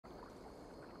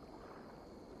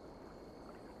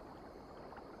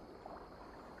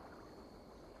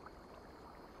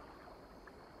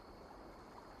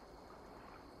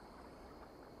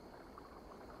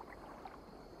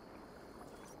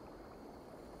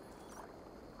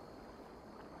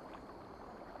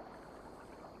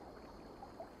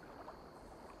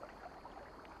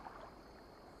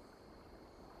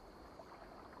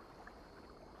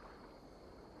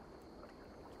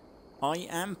I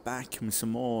am back with some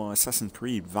more Assassin's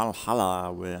Creed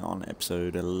Valhalla. We're on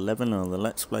episode 11 of the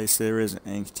Let's Play series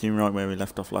and continuing right where we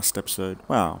left off last episode.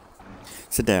 Wow,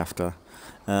 it's a day after.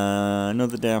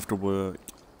 Another day after work.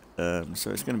 So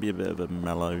it's going to be a bit of a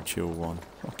mellow, chill one.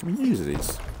 Oh, can we use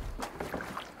these?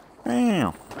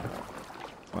 Ow.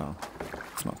 Well,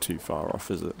 it's not too far off,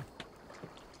 is it?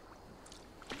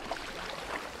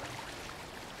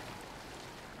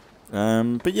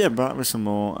 But yeah, back with some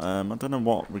more. I don't know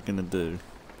what we're gonna do.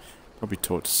 Probably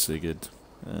talk to Sigurd.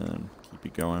 Keep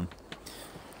it going.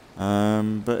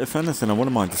 But if anything, I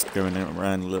wouldn't mind just going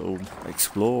around a little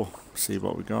explore, see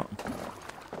what we got.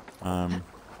 But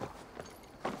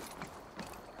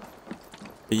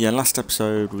yeah, last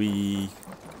episode we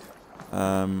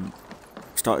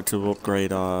started to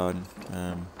upgrade our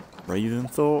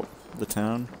Raventhorpe, the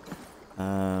town.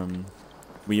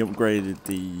 We upgraded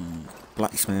the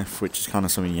blacksmith, which is kind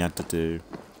of something you had to do,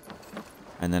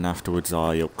 and then afterwards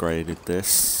I upgraded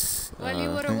this. While you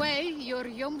were away, your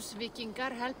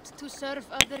Jomsvikingar helped to serve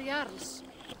other Jarls.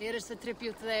 Here is the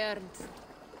tribute they earned.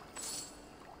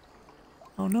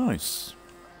 Oh, nice.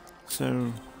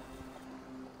 So...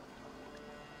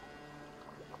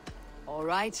 All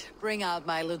right, bring out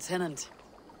my lieutenant.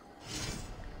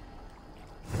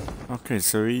 Okay,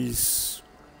 so he's...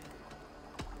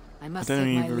 I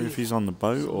don't know if he's on the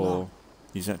boat or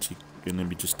he's actually going to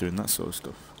be just doing that sort of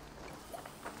stuff.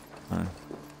 No.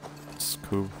 It's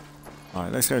cool.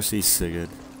 Alright, let's go see Sigurd.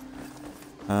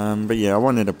 But yeah, I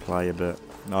wanted to play a bit.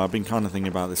 I've been kind of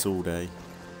thinking about this all day.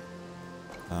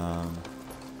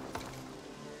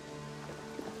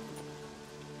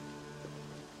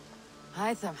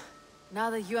 Hytham, now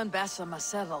that you and Bassam are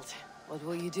settled, what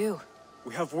will you do?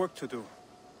 We have work to do,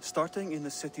 starting in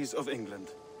the cities of England.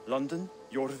 London,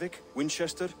 Jorvik,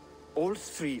 Winchester, all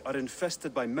three are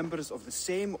infested by members of the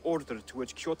same order to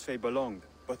which Kjotve belonged.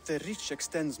 But their reach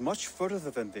extends much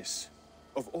further than this.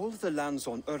 Of all the lands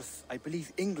on Earth, I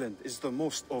believe England is the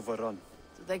most overrun.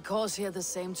 Do they cause here the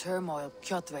same turmoil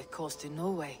Kjotve caused in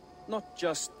Norway? Not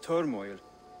just turmoil.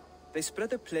 They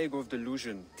spread a plague of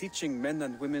delusion, teaching men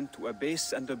and women to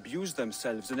abase and abuse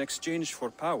themselves in exchange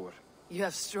for power. You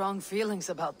have strong feelings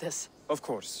about this. Of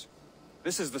course.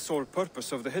 This is the sole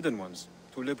purpose of the Hidden Ones,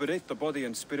 to liberate the body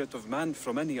and spirit of man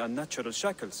from any unnatural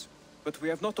shackles. But we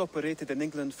have not operated in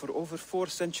England for over 4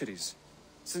 centuries.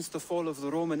 Since the fall of the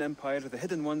Roman Empire, the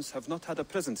Hidden Ones have not had a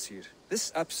presence here.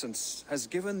 This absence has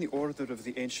given the Order of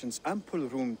the Ancients ample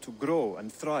room to grow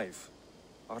and thrive.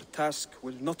 Our task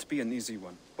will not be an easy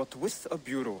one, but with a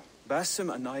bureau,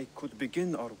 Basim and I could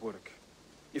begin our work.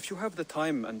 If you have the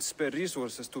time and spare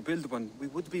resources to build one, we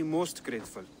would be most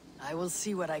grateful. I will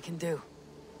see what I can do.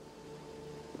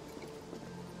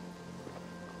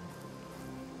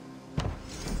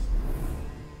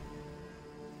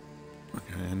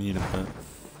 Okay, I need a bit.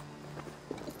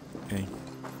 Okay.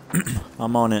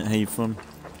 I'm on it, Eivor.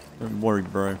 Don't worry,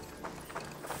 bro.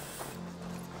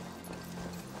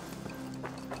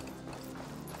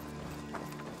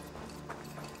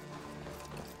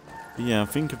 But yeah, I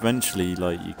think eventually,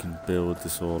 like, you can build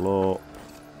this all up.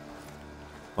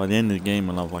 By the end of the game,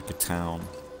 I'll have like a town.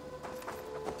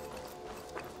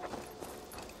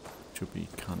 Which will be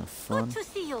kind of fun. Good to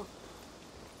see you.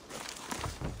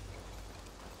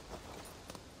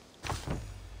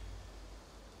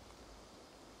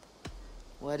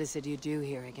 What is it you do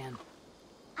here again?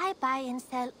 I buy and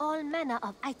sell all manner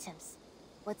of items.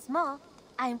 What's more,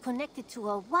 I am connected to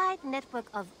a wide network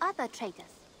of other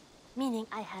traders, meaning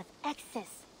I have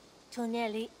access to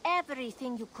nearly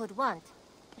everything you could want,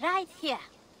 right here.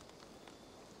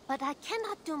 But I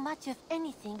cannot do much of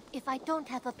anything if I don't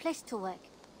have a place to work.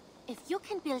 If you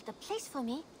can build a place for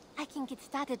me, I can get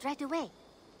started right away.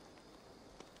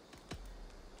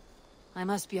 I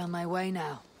must be on my way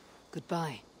now.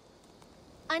 Goodbye.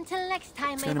 Until next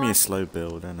time, It's going to be a slow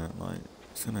build, isn't it? Like,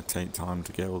 it's going to take time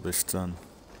to get all this done.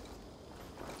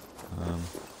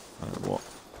 Like what?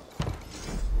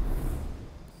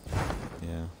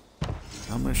 Yeah.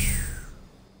 How much?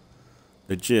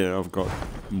 Legit, I've got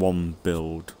one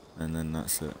build, and then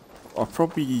that's it. I'll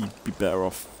probably be better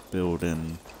off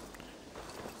building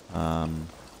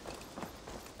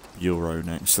Euro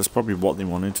next. That's probably what they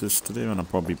wanted us to do, and I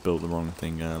probably built the wrong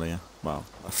thing earlier. Well,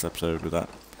 last episode with that.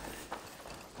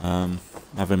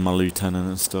 Having my lieutenant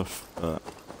and stuff, but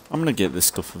I'm gonna get this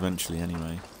stuff eventually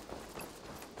anyway.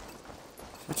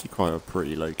 It's actually quite a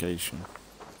pretty location.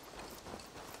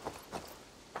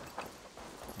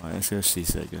 Alright, let's go see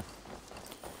Sega.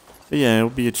 But yeah, it'll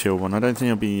be a chill one. I don't think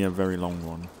it'll be a very long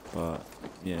one, but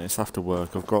yeah, it's after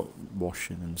work. I've got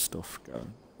washing and stuff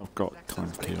going. I've got time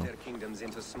to kill. Their kingdoms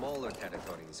into smaller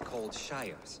territories called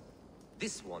shires.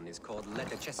 This one is called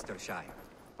Leicestershire.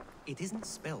 It isn't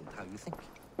spelled how you think.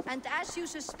 And as you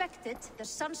suspected, the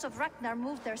Sons of Ragnar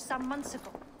moved there some months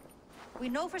ago. We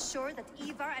know for sure that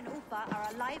Eivor and Upa are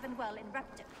alive and well in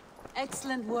Repton.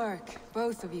 Excellent work,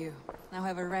 both of you. Now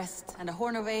have a rest and a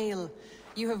horn of ale.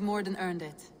 You have more than earned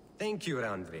it. Thank you,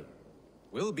 Randvi.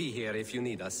 We'll be here if you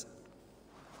need us.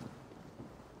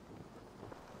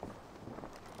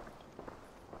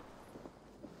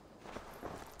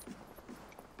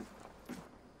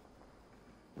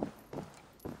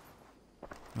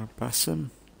 Bassam.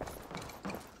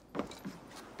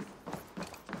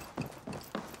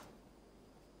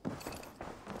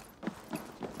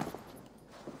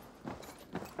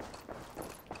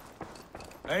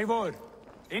 Eivor,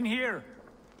 in here.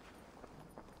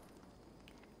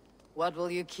 What will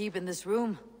you keep in this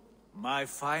room? My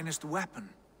finest weapon.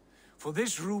 For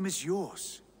this room is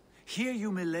yours. Here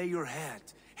you may lay your head,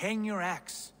 hang your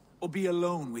axe, or be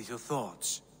alone with your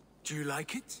thoughts. Do you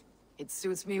like it? It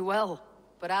suits me well,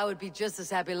 but I would be just as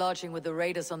happy lodging with the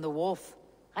raiders on the wharf.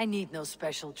 I need no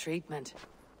special treatment.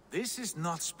 This is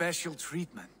not special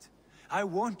treatment. I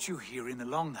want you here in the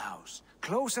Longhouse,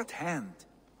 close at hand.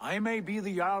 I may be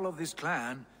the Jarl of this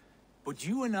clan, but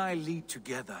you and I lead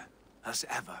together, as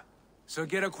ever. So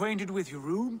get acquainted with your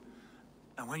room,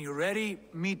 and when you're ready,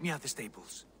 meet me at the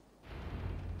stables.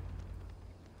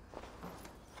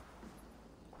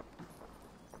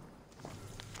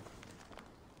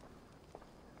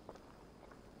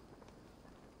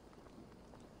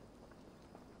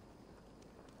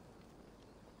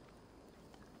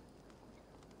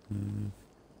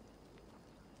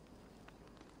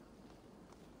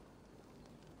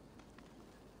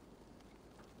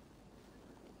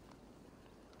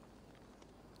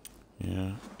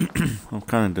 Yeah, I'm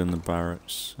kind of doing the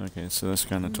barracks. Okay, so that's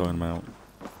kind of talking about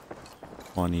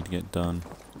what I need to get done.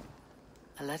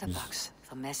 A letterbox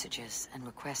for messages and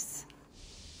requests.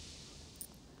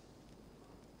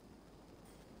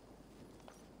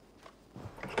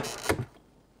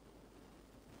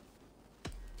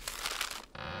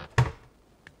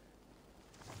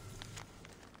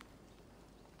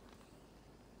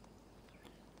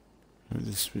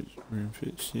 This room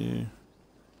fits you.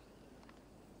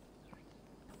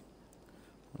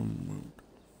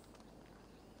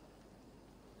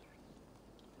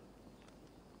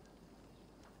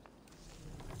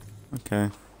 Okay.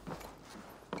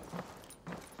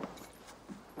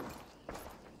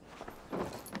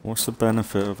 What's the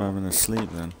benefit of having a sleep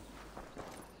then?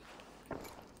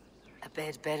 A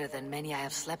bed better than many I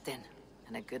have slept in,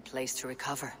 and a good place to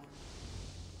recover.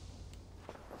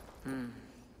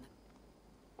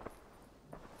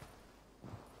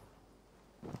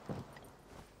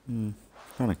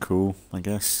 Kinda cool, I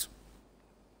guess.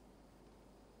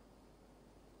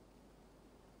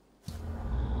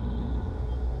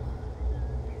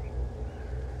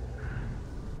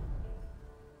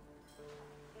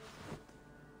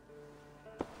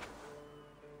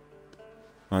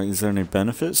 Like, is there any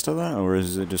benefits to that, or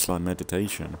is it just like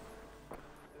meditation?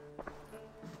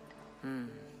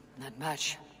 Not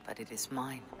much, but it is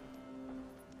mine.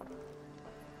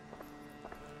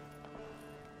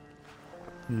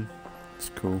 It's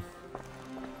cool.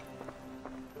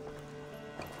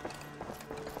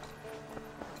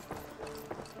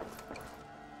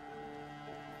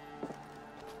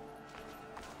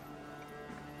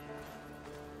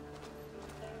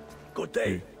 Good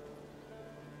day.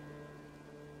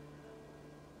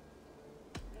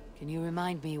 Can you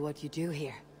remind me what you do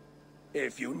here?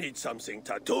 If you need something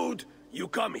tattooed, you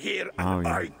come here and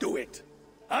I do it.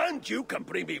 And you can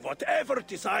bring me whatever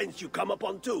designs you come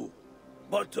upon too.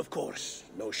 But of course,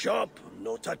 no shop,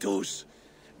 no tattoos.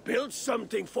 Build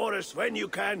something for us when you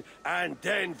can, and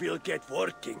then we'll get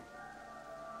working.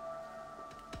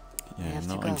 Yeah,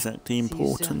 not exactly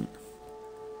important.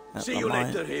 See you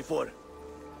later, Eivor.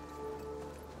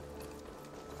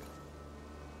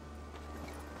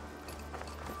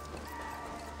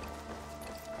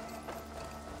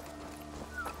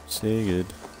 See you good.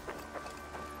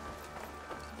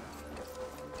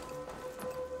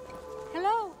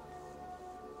 Hello.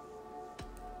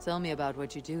 Tell me about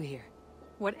what you do here.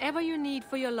 Whatever you need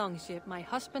for your longship, my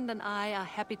husband and I are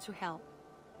happy to help.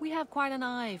 We have quite an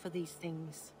eye for these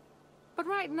things. But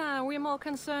right now, we're more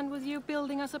concerned with you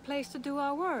building us a place to do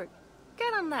our work.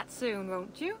 Get on that soon,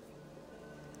 won't you?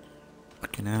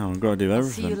 Fucking hell, I've got to do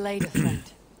everything. See you later, friend.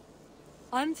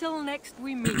 Until next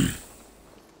we meet.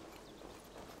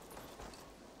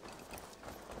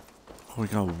 Oh, we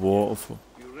got a waterfall.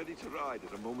 You're ready to ride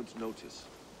at a moment's notice.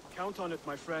 Count on it,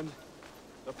 my friend.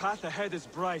 The path ahead is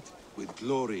bright. With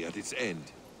glory at its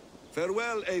end.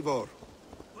 Farewell, Eivor.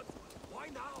 But why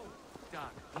now?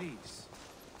 Doug, please.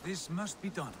 This must be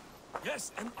done.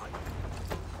 Yes, and I...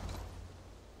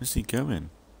 Where's he going?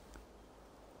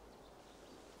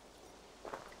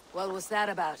 What was that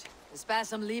about? Is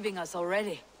Basim leaving us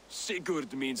already?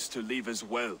 Sigurd means to leave as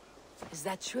well. Is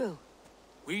that true?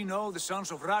 We know the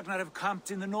sons of Ragnar have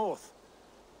camped in the north.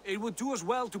 It would do us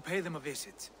well to pay them a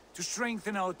visit, to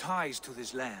strengthen our ties to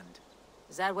this land.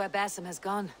 Is that where Basim has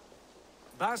gone?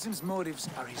 Basim's motives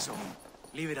are his own.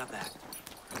 Leave it at that.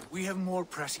 We have more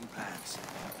pressing plans.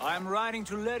 I am riding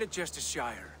to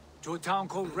Leicestershire, to a town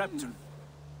called Repton.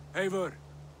 Eivor,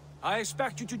 I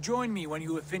expect you to join me when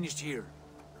you have finished here.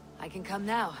 I can come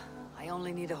now. I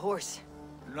only need a horse.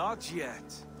 Not yet.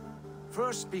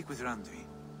 First speak with Randvi.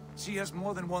 She has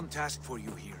more than one task for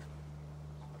you here.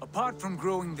 Apart from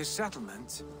growing this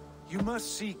settlement, you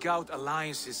must seek out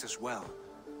alliances as well.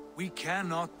 We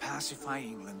cannot pacify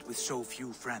England with so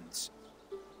few friends.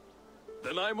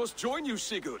 Then I must join you,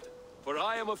 Sigurd, for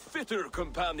I am a fitter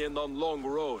companion on long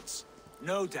roads.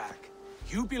 No, Dak.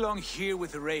 You belong here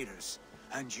with the raiders,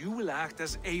 and you will act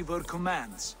as Eivor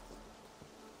commands.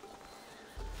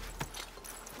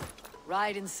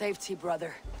 Ride in safety,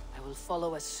 brother. I will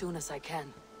follow as soon as I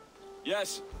can.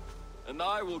 Yes, and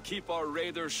I will keep our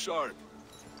raiders sharp.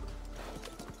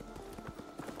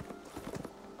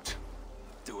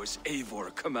 Do as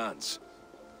Eivor commands.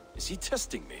 Is he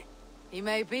testing me? He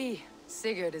may be.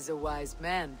 Sigurd is a wise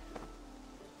man.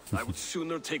 I would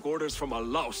sooner take orders from a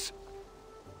louse.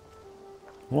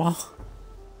 What?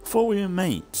 Thought we were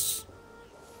mates.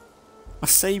 I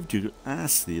saved you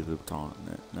ass the other time.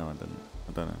 No, I didn't.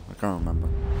 I don't know. I can't remember.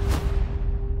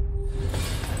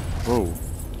 Whoa.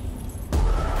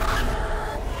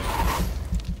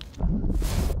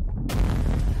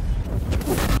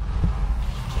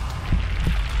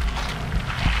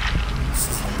 This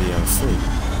is DLC.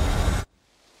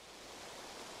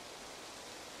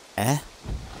 Eh?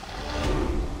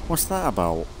 What's that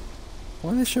about?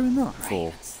 What are they showing that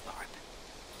for?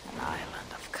 An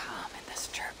island of calm in this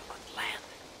turbulent land.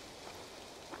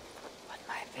 But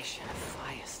my vision of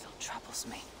fire still troubles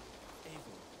me.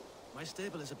 Eivor, my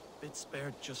stable is a bit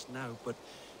spared just now, but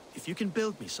if you can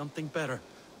build me something better,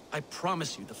 I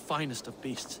promise you the finest of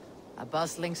beasts. A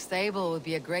bustling stable would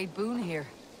be a great boon here.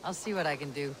 I'll see what I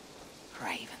can do.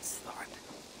 Ravensthorpe.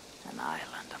 An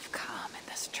island of calm in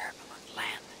this turbulent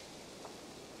land.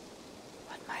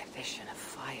 But my vision of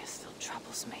fire still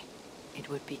troubles me. It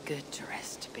would be good to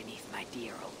rest beneath my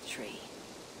dear old tree.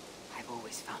 I've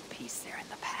always found peace there in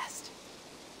the past.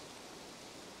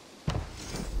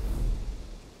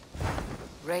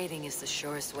 Raiding is the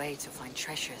surest way to find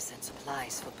treasures and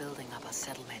supplies for building up a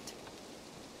settlement.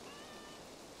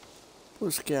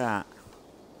 What's that?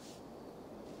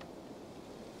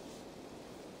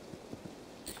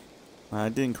 I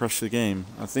didn't crash the game.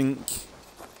 I think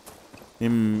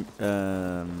in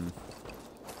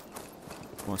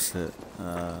what's it?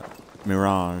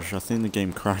 Mirage. I think the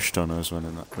game crashed on us when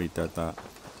we did that.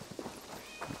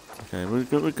 Okay,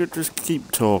 we could just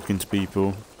keep talking to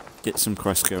people, get some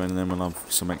quests going, and then we'll have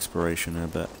some exploration in a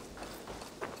bit.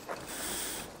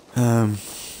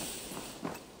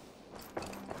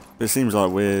 It seems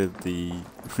like we're the.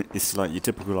 It's like your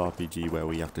typical RPG where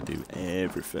we have to do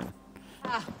everything.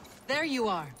 Ah, there you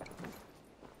are.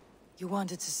 You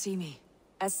wanted to see me.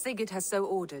 As Sigurd has so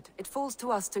ordered, it falls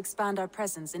to us to expand our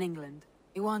presence in England.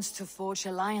 He wants to forge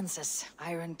alliances,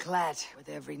 ironclad, with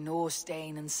every Norse,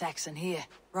 Dane, and Saxon here.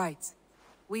 Right.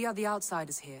 We are the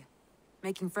outsiders here.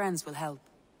 Making friends will help.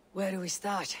 Where do we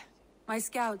start? My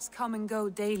scouts come and go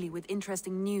daily with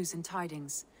interesting news and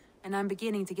tidings, and I'm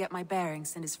beginning to get my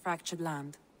bearings in this fractured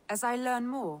land. As I learn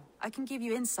more, I can give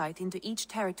you insight into each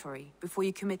territory before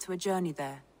you commit to a journey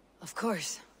there. Of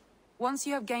course. Once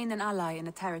you have gained an ally in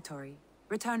a territory,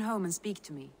 return home and speak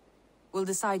to me. We'll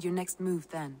decide your next move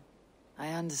then. I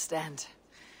understand.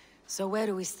 So where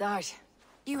do we start?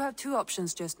 You have two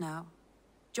options just now.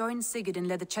 Join Sigurd in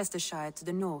Leicestershire to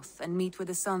the north and meet with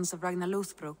the sons of Ragnar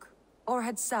Lothbrok, or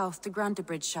head south to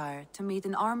Grantebridgeshire to meet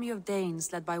an army of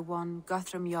Danes led by one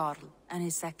Guthrum Jarl and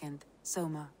his second,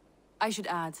 Soma. I should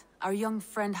add, our young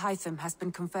friend Hytham has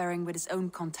been conferring with his own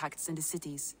contacts in the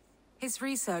cities. His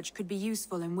research could be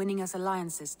useful in winning us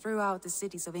alliances throughout the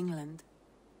cities of England.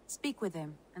 Speak with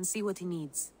him and see what he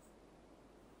needs.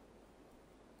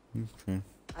 Okay.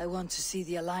 I want to see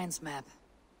the alliance map.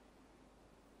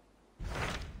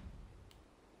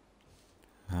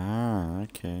 Ah,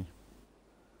 okay.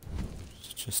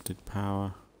 Suggested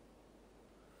power.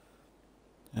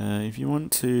 If you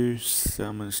want to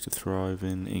settlements to thrive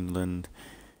in England,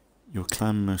 your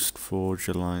clan must forge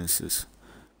alliances.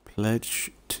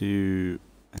 Pledge to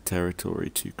a territory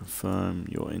to confirm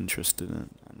you're interested in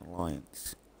an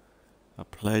alliance. A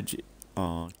pledge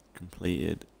are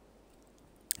completed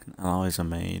and allies are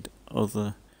made.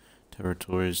 Other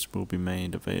territories will be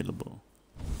made available.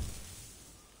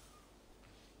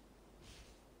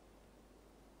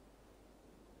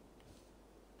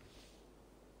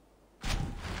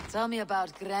 Tell me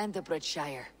about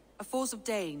Grantebridgeshire. A force of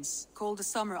Danes, called the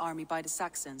Summer Army by the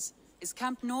Saxons, is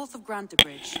camped north of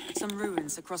Grantebridge at some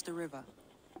ruins across the river.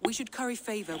 We should curry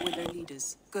favor with their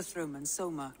leaders, Guthrum and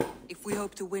Soma, if we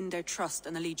hope to win their trust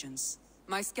and allegiance.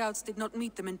 My scouts did not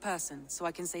meet them in person, so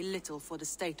I can say little for the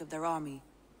state of their army.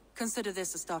 Consider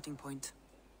this a starting point.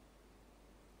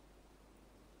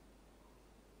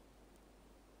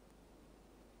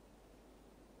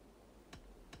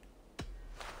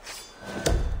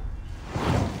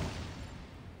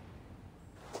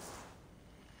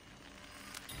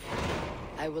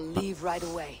 I will leave right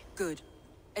away. Good.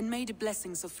 And may the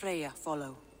blessings of Freya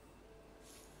follow.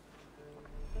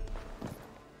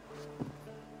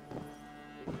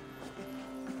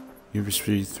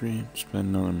 UV 3,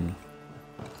 spend on.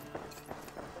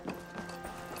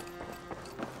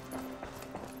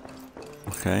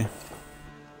 Okay.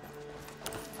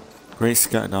 Great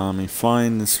scattered army.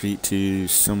 Find and speak to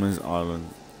Summers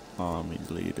Island army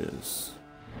leaders.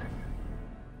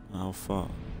 How far?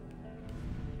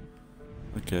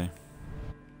 Okay.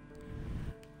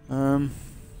 I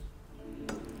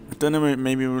don't know.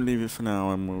 Maybe we'll leave it for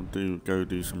now, and we'll go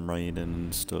do some raiding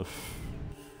and stuff.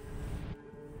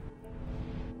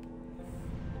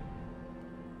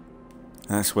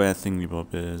 That's where Thingybob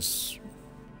is.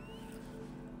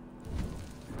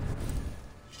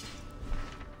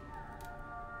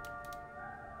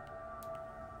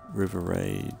 River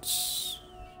raids.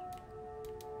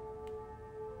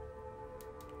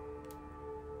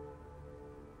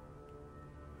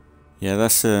 Yeah,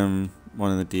 that's one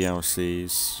of the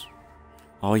DLCs.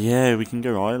 Oh yeah, we can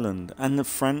go island. And the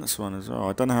France one as well.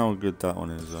 I don't know how good that one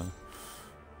is though.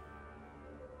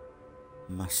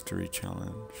 Mastery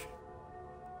challenge.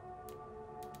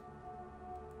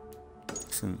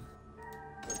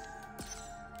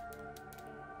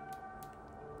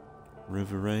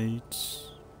 River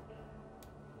raids.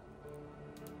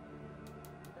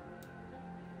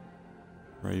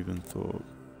 Raventhorpe.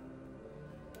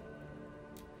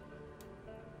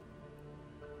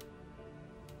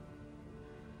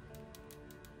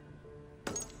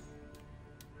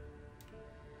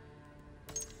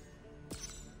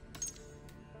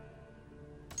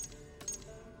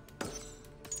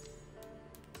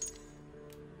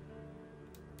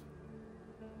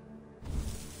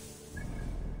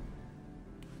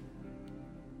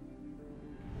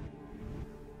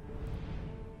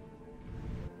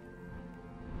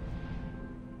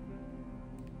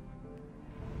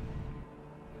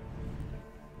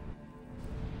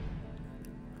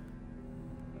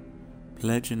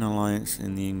 Pledge an alliance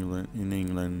in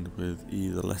England with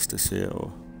either Leicestershire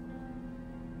or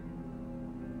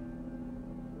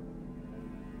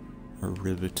a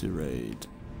river to raid.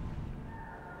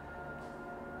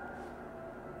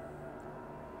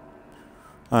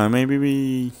 Maybe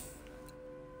we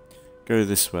go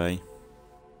this way.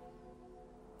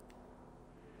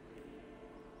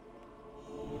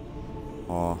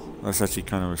 Oh, that's actually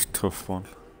kind of a tough one.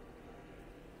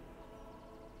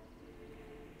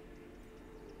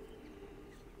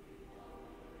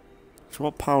 So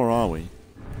what power are we?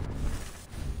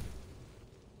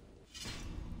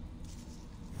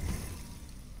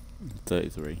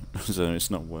 $33, so it's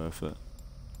not worth it.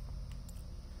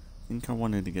 I think I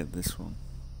wanted to get this one.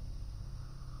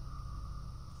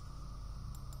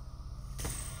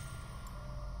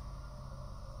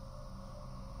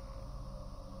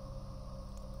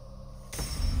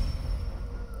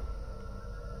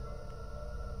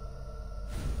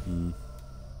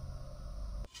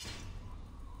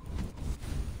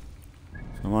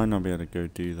 I might not be able to go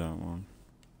do that one.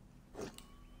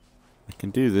 I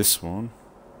can do this one.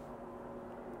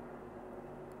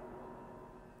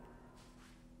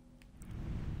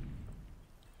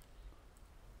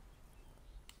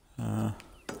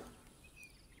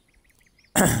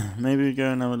 Maybe we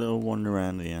go and have a little wander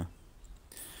around here.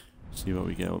 See what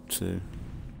we get up to.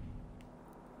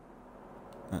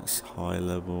 That's high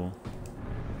level.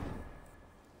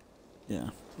 Yeah,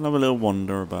 we'll have a little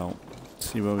wander about.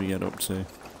 See where we get up to.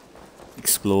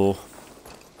 Explore.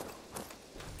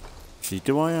 Actually,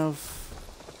 do I have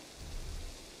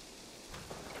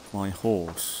my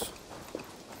horse?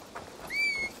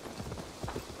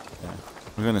 Yeah,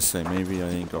 I'm gonna say maybe I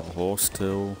ain't got a horse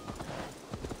till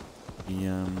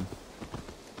the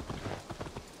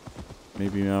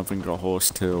maybe I haven't got a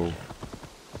horse till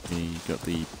we got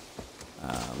the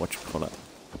what you call it?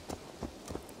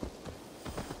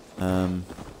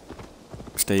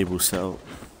 stable setup.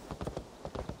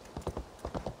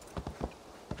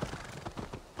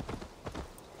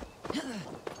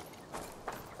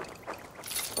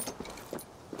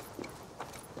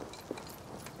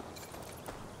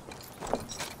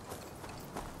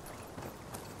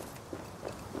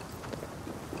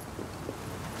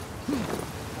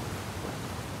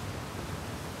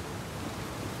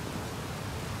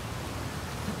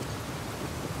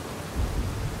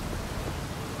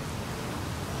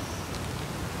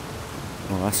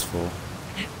 Well, that's full.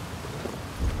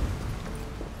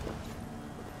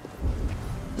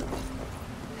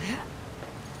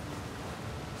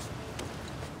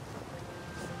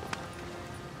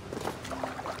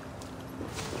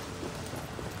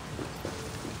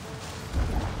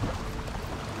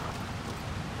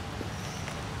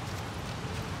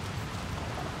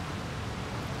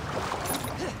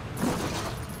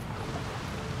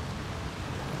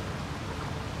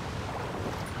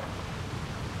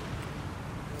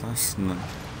 That's not...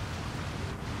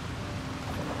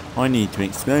 I need to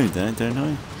explode there, don't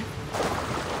I?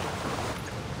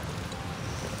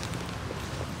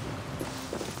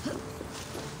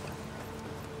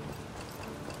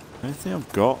 I don't think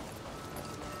I've got...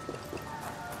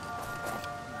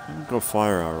 I haven't got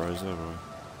fire arrows, have I?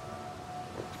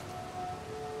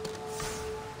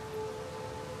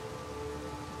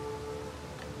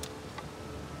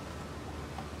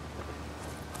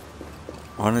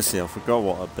 Honestly, I forgot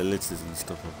what abilities and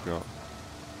stuff I've got.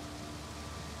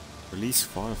 Release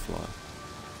firefly.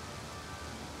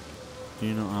 Do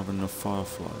you not have enough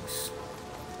fireflies?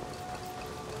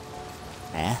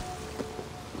 Eh?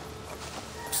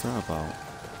 What's that about?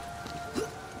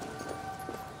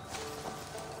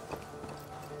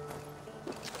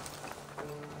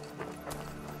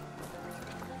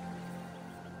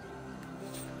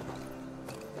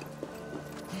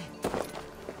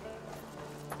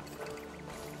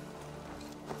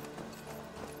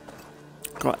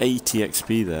 Got 80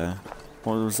 XP there.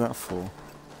 What was that for?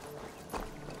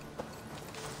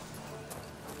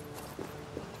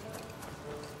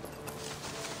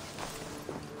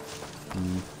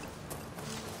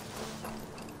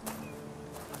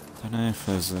 Don't know if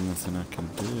there's anything I can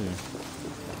do.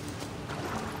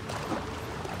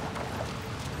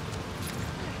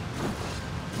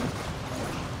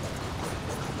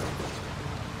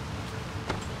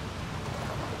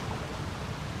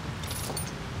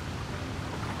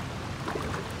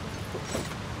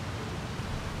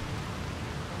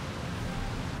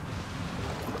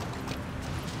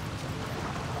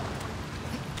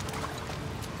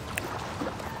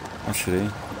 Actually,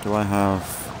 do I have...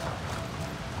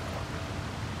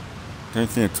 I don't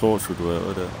think a torch would work,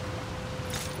 would it?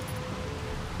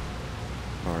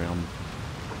 Sorry,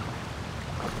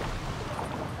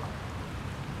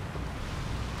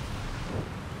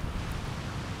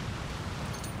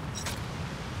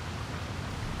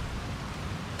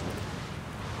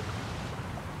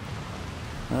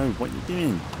 Oh, what are you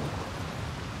doing?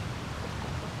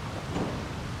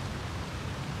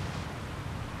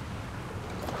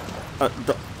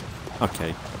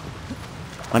 Okay.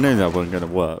 I knew that wasn't going to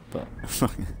work, but...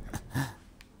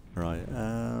 Right,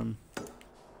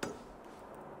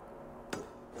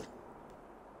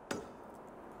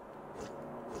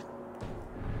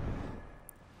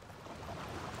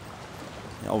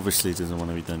 It obviously doesn't want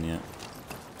to be done yet.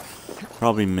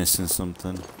 Probably missing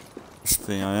something. That's the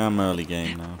thing, I am early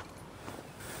game now.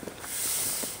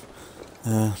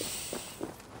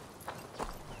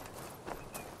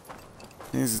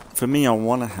 For me, I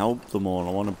want to help them all.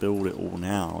 I want to build it all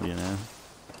now, you know.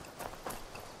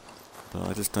 But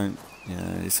I just don't...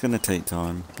 Yeah, it's going to take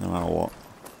time, no matter what.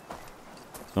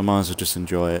 So I might as well just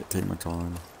enjoy it, take my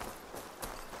time.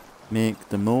 Make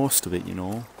the most of it, you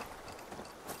know.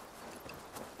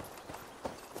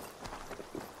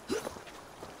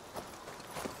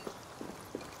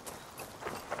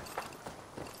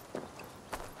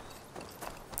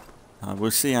 We'll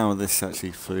see how this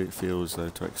actually feels, though,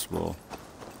 to explore.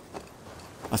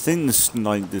 I think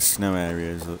the snow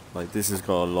areas, like this has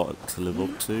got a lot to live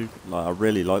up to. Like I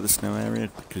really like the snow area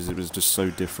because it was just so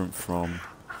different from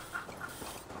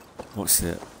what's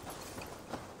it?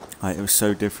 Like it was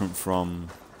so different from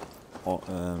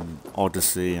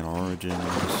Odyssey and Origins,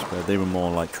 where they were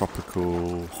more like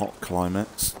tropical, hot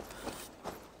climates.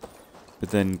 But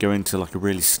then go into like a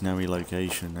really snowy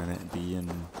location and it'd be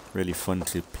really fun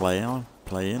to play in.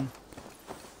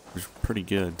 It was pretty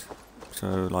good. So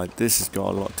like this has got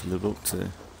a lot to live up to,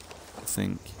 I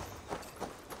think.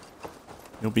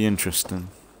 It'll be interesting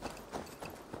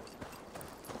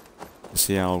to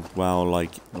see how well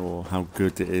or how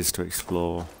good it is to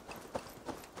explore.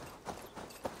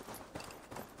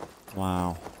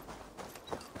 Wow.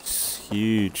 It's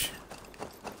huge.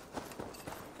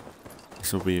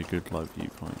 This will be a good live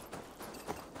viewpoint.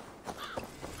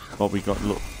 What we got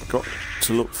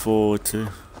to look forward to.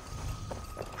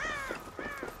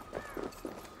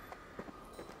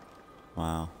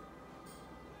 Wow.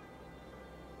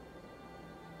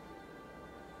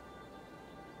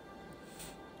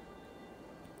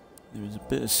 There was a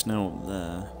bit of snow up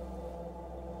there.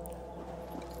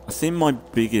 I think my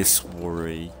biggest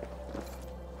worry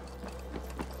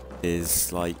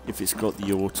is like if it's got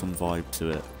the autumn vibe to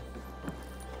it.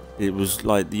 It was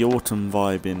like the autumn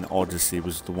vibe in Odyssey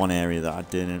was the one area that I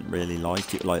didn't really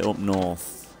like. It like up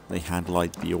north they had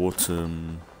like the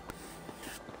autumn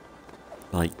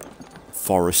like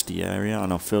foresty area,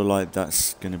 and I feel like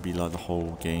that's gonna be like the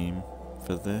whole game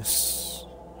for this.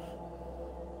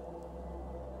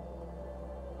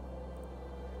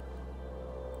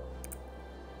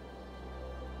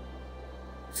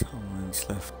 Someone's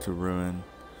left to ruin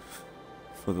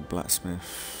for the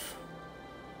blacksmith.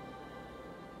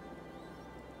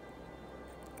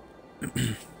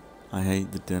 I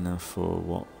hate the dinner for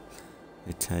what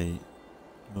they take.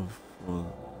 Love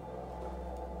for.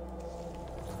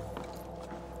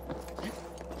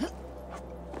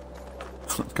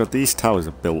 God, these towers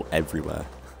are built everywhere.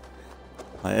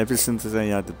 Like, ever since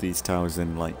they added these towers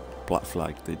in like Black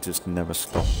Flag, they just never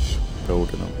stop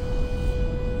building them.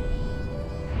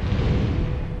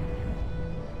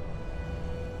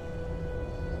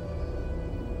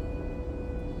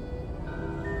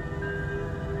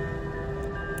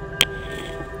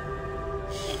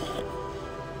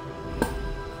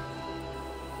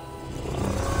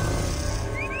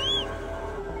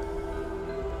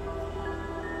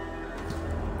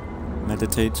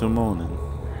 Meditate till morning.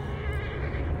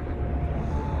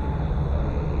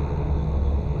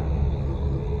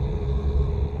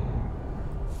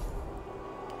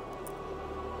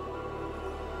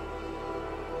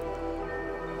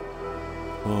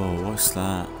 Whoa, what's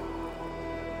that?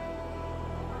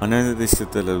 I know that they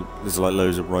said that there's like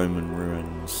loads of Roman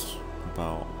ruins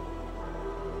about.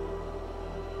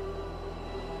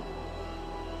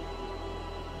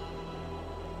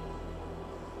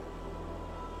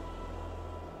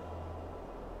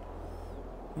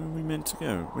 Where are we meant to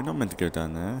go? We're not meant to go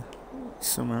down there. It's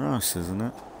somewhere else, isn't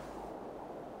it?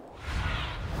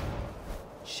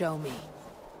 Show me.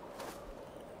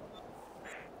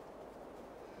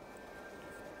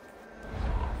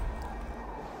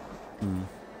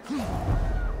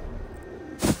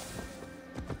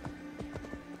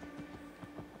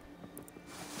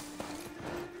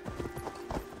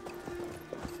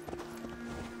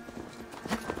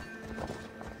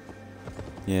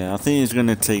 Yeah, I think it's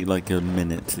gonna take like a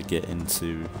minute to get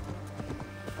into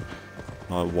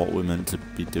like what we're meant to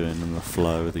be doing in the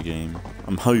flow of the game.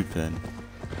 I'm hoping.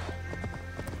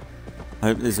 I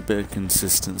hope there's a bit of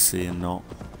consistency and not.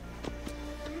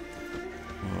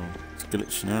 Well, it's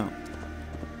glitching out.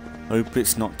 Hope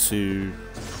it's not too.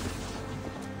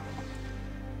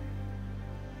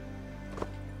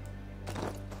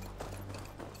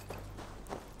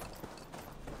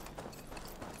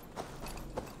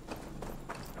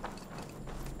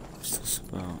 What's this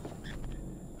about?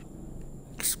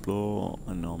 Explore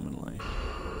anomaly.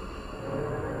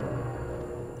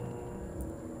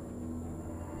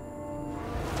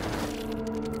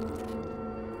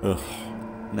 Ugh,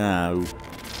 no.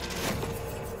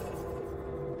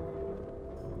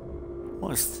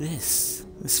 What's this?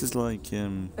 This is like,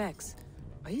 Vex,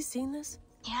 are you seeing this?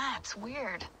 Yeah, it's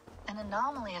weird. An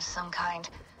anomaly of some kind.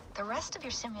 The rest of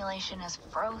your simulation is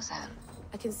frozen.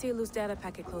 I can see a loose data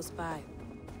packet close by.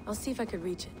 I'll see if I could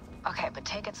reach it. Okay, but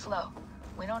take it slow.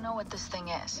 We don't know what this thing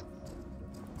is.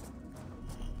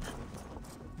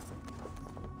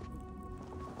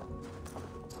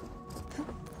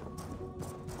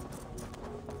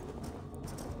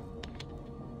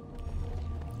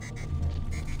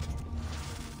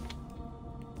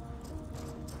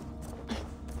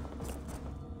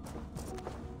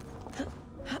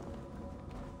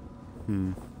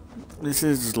 This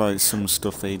is like some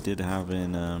stuff they did have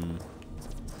in,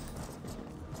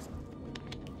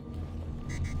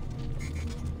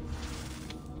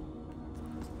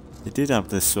 they did have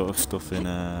this sort of stuff in,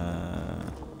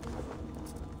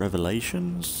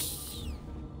 Revelations?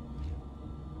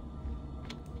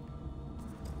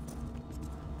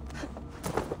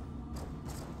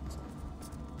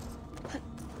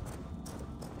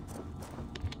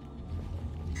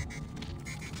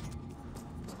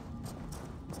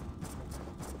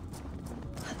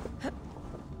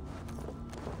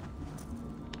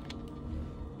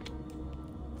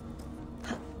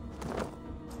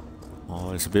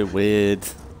 Oh, it's a bit weird.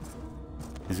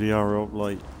 It's VR up,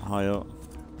 like, high up.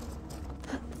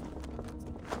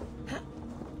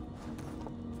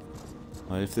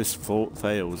 Like, if this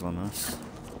fails on us...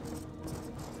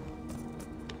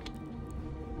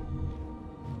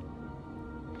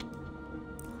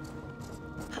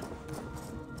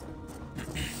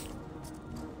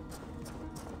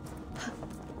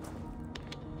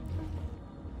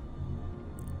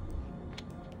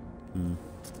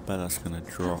 bet that's gonna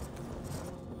drop.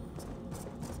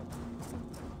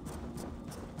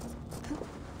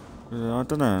 I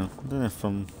don't know. I don't know if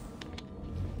I'm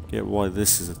get why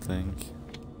this is a thing.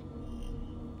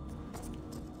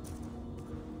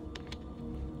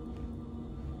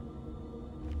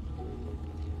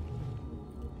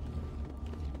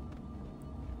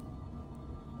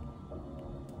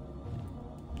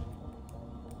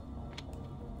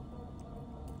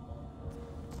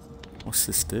 What's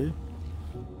this do?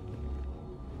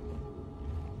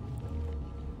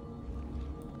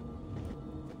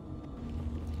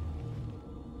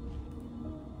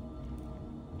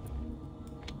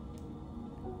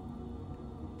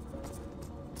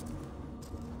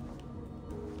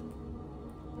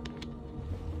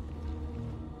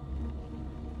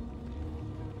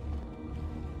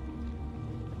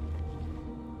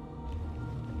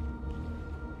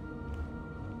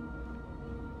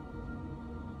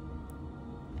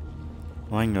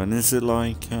 Oh, hang on, is it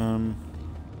like, hang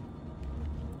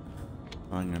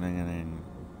on.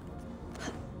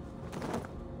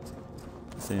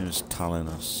 I think it was telling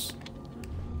us.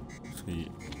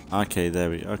 Okay, there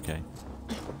we go, okay.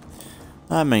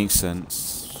 That makes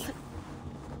sense.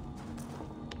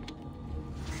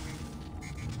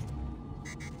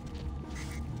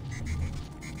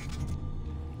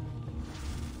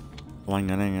 Oh, hang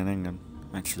on.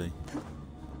 Actually.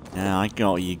 Yeah, I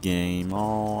got you, game.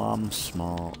 Oh, I'm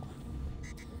smart.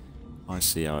 I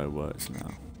see how it works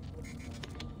now.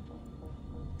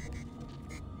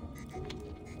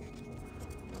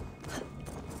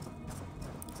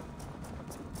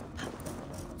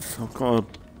 So I've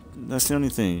got to, that's the only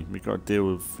thing. We've got to deal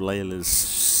with Layla's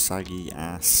saggy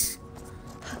ass.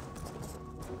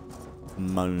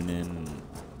 Moaning.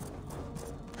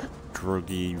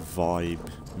 Druggy vibe.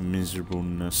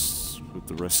 Miserableness with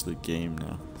the rest of the game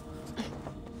now.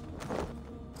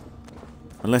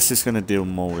 Unless it's going to deal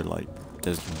more with, like,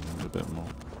 Desmond a bit more.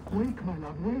 Wake, my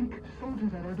love, wake!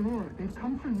 Soldiers at our door. They've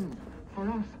come for you. For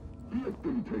us. Let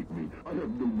them take me. I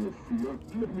have no more fear.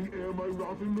 Let me air my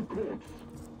wrath in the courts.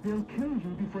 They'll kill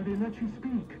you before they let you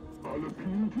speak. I'll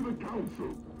appeal to the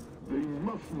council. They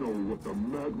must know what the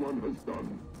Mad One has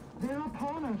done. They're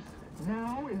upon us.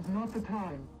 Now is not the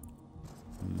time.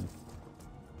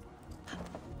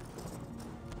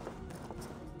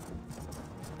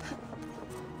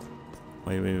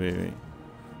 Wait.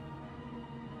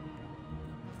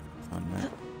 On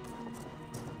that.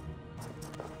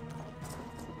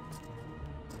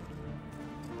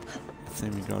 I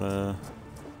think we gotta...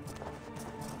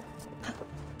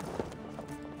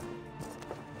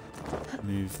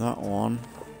 move that one.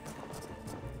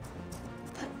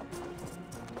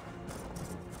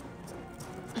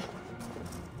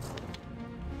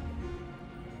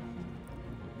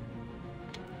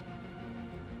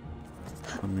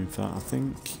 I'll move that, I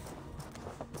think.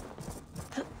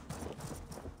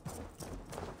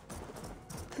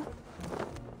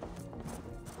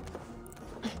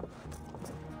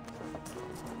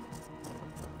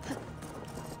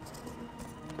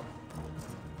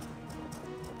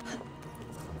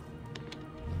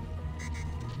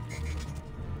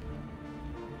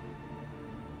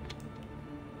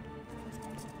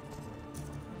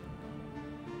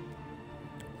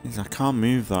 I can't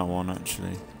move that one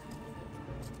actually.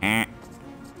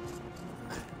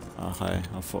 Okay,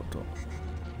 I fucked up.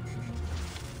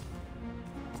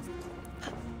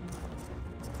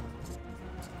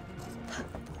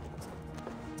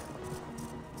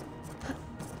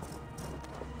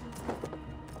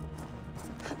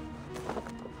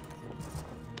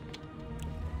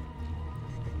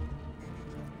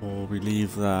 Or we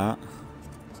leave that.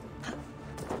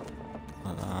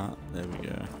 Like that. There we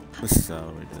go. This is how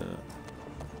we do it.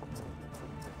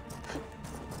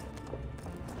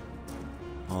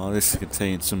 Oh, this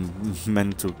contains some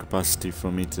mental capacity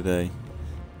for me today.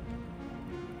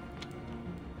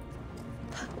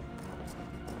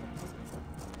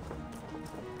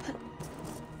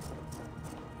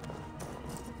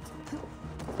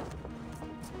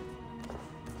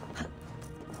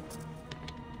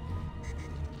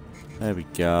 There we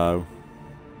go.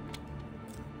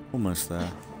 Almost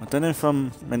there. I don't know if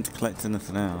I'm meant to collect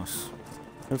anything else.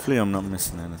 Hopefully I'm not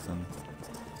missing anything.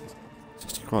 It's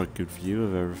just quite a good view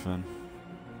of everything.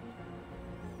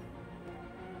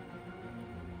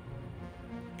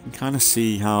 You can kind of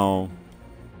see how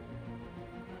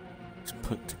it's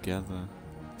put together.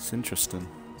 It's interesting.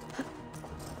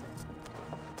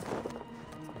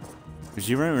 Because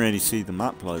you don't really see the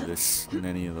map like this in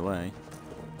any other way.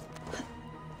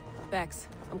 Vex,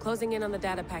 I'm closing in on the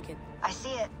data packet. I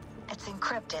see it. It's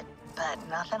encrypted, but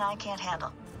nothing I can't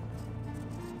handle.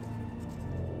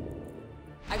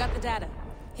 I got the data.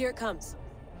 Here it comes.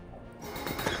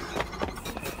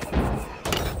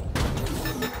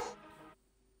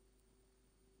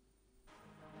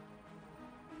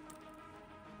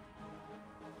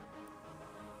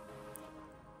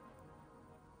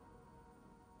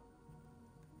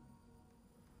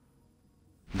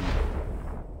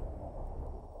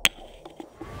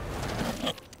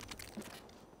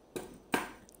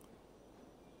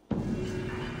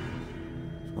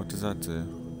 What does that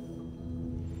do?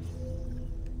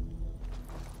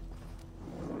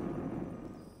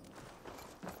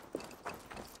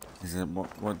 Is it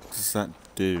what does that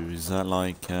do? Is that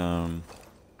like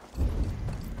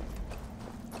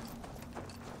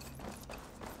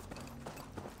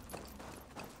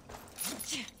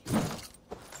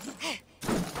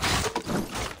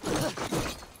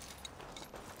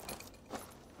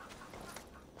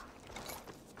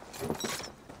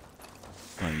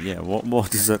yeah,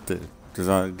 what does that do? Does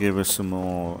that give us some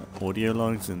more audio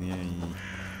logs in the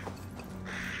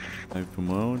open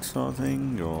world sort of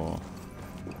thing, or?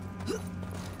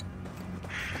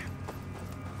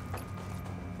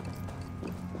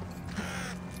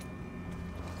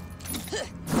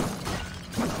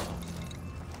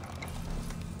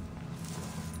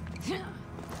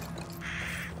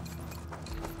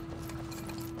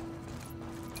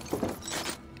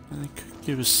 They could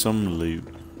give us some loot,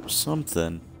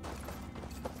 something.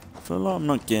 I feel like I'm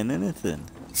not getting anything.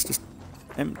 It's just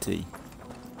empty.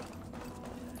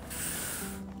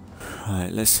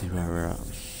 Right, let's see where we're at.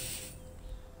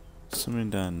 Something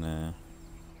down there.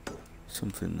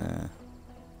 Something there.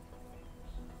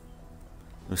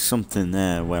 There's something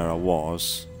there where I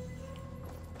was.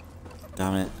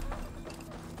 Damn it.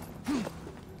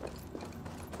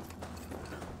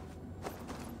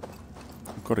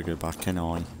 I've got to go back, ain't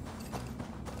I?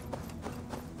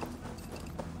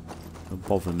 Don't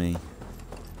bother me.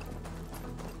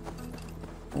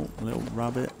 Oh, a little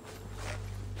rabbit.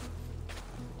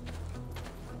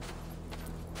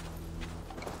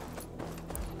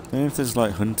 I don't know if there's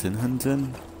like hunting.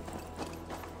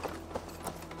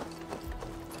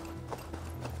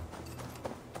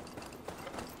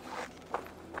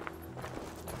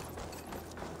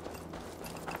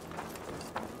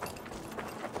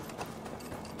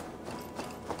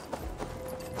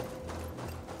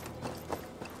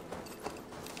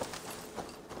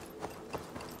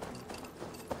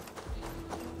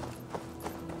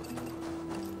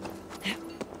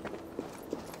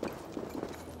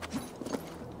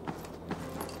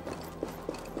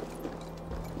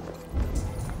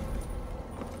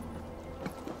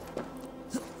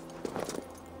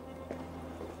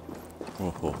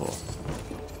 Oh.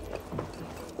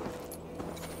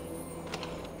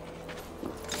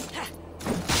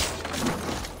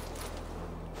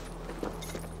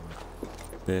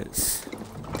 Bits.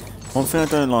 One thing I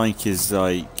don't like is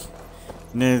like,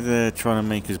 you know, they're trying to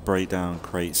make us break down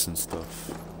crates and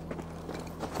stuff.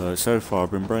 But so far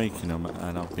I've been breaking them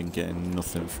and I've been getting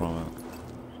nothing from it.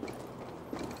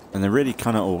 And they're really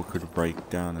kind of awkward to break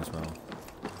down as well.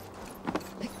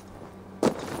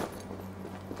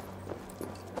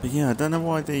 But yeah, I don't know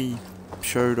why they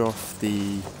showed off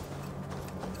the...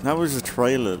 That was a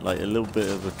trailer, like a little bit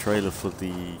of a trailer for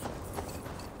the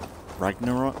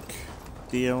Ragnarok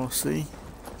DLC.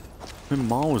 We're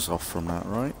miles off from that,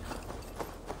 right?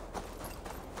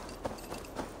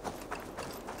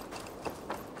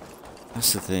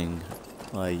 That's the thing.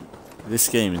 Like, this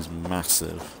game is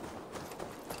massive.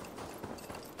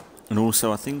 And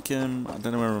also, I think, I don't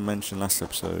know whether I mentioned last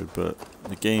episode, but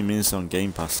the game is on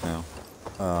Game Pass now.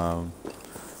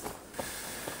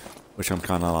 Which I'm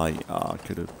kind of like, I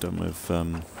could have done with,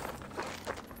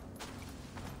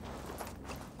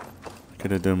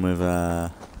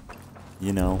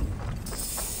 you know,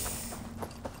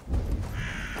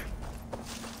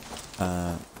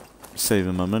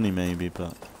 saving my money maybe,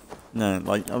 but no,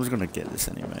 like, I was gonna get this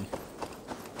anyway,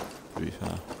 to be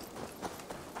fair.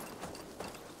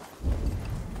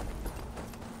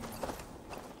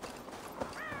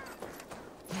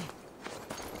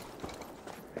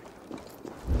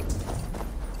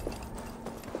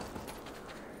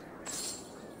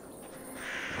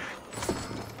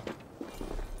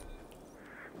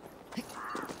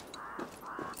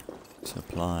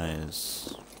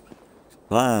 Supplies,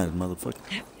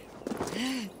 motherfucker.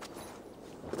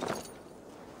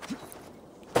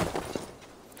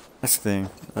 That's the thing.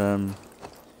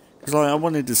 Because like, I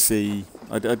wanted to see.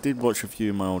 I did watch a few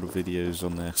of my older videos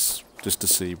on this just to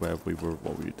see where we were,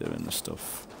 what we were doing and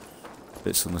stuff,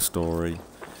 bits on the story,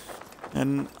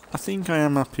 and I think I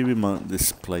am happy with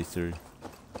this playthrough.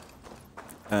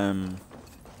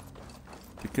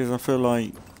 Because I feel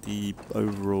like the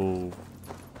overall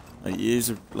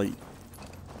these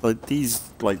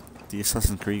the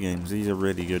Assassin's Creed games. These are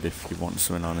really good if you want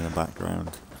something on in the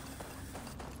background.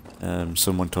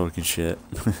 Someone talking shit.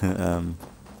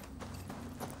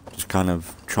 Just kind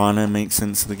of trying to make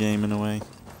sense of the game in a way.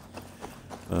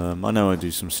 I know I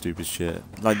do some stupid shit.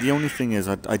 Like, the only thing is,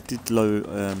 I did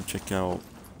check out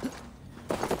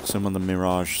some of the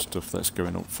Mirage stuff that's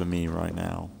going up for me right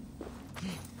now.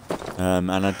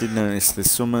 And I did notice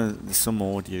there's some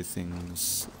audio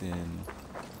things in...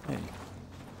 Hey.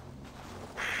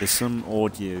 There's some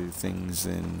audio things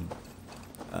in...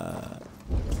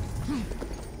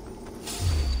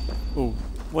 Oh,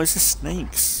 what is this?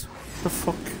 Snakes? What the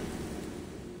fuck?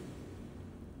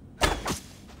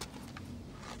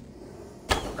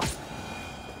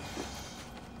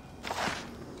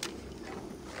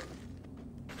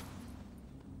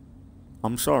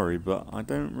 I'm sorry, but I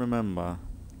don't remember.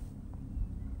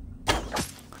 I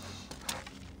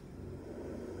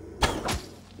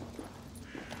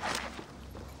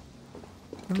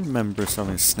don't remember us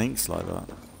having snakes like that.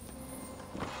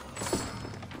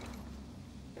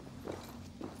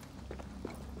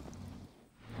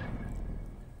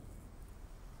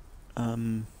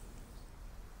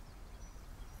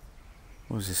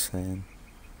 What was I saying?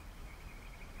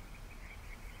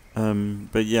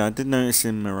 But yeah, I did notice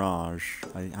in Mirage,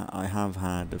 I have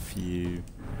had a few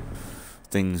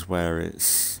things where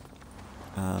it's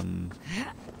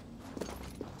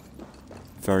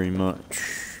very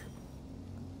much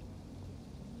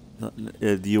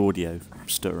the audio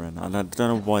stuttering, and I don't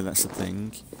know why that's a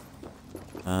thing.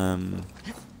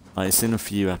 It's in a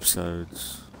few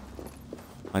episodes.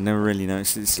 I never really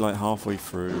noticed. It's like halfway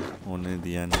through or near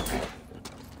the end.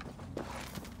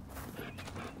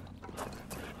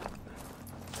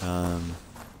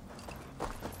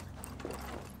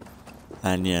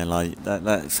 And yeah, like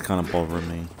that's kind of bothering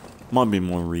me. Might be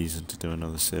more reason to do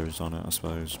another series on it, I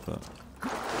suppose, but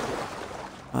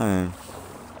I don't know.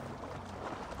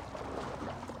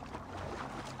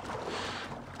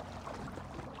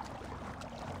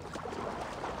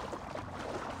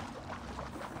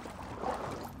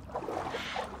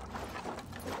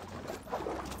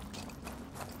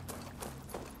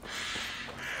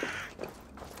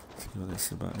 Let's see what this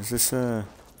is about. Is this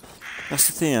That's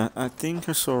the thing, I think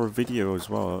I saw a video as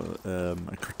well, a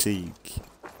critique.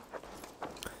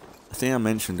 I think I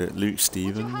mentioned it, Luke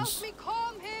Stevens.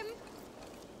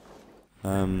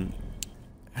 And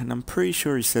I'm pretty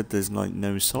sure he said there's like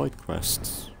no side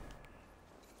quests.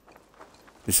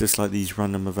 It's just like these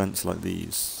random events like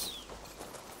these.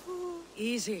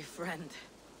 Easy, friend.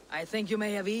 I think you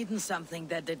may have eaten something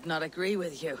that did not agree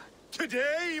with you.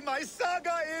 Today my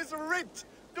saga is writ!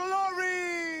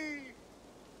 Glory!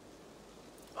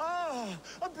 Ah,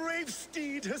 a brave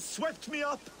steed has swept me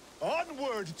up.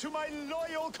 Onward to my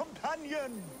loyal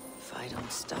companion. If I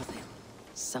don't stop him,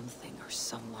 something or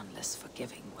someone less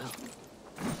forgiving will.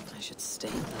 I should stay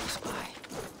close by.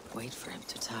 Wait for him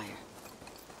to tire.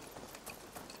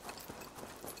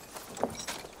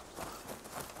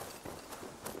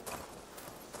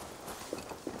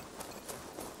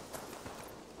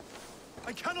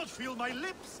 I cannot feel my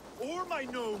lips or my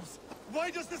nose. Why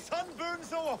does the sun burn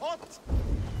so hot?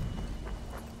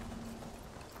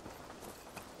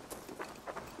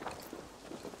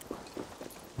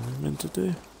 What am I meant to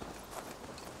do?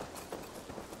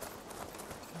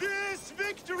 This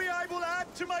victory I will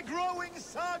add to my growing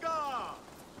saga!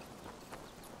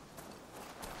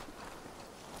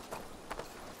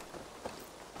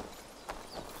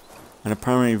 And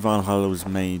apparently Valhalla was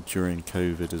made during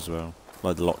COVID as well,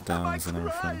 like the lockdowns and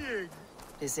everything.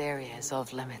 This area is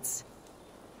off limits.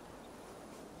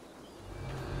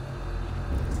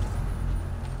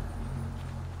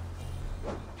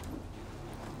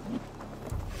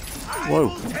 I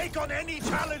will take on any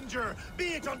challenger,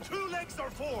 be it on 2 legs or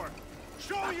 4.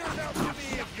 Show yourself to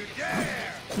me if you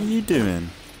dare! What are you doing?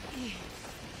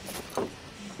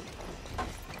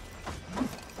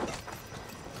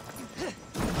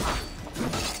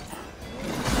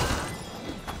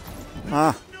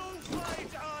 Ah.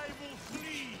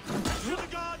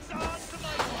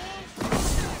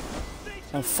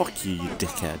 Oh, fuck you, you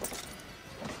dickhead.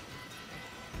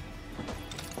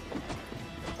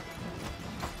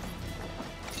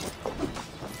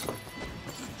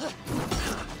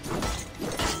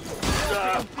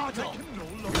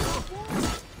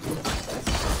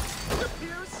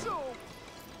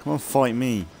 Come on, fight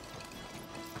me.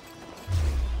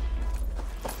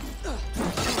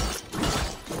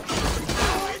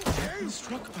 I'm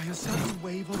struck by a sudden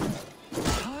wave of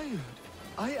tired.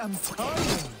 I am tired.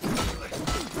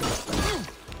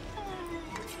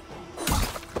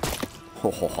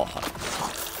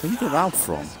 Where you get that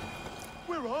from?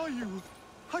 Where are you?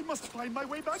 I must find my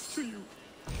way back to you.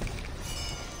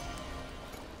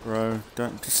 Bro,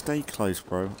 don't just stay close,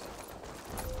 bro.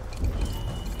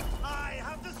 I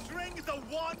have the strength of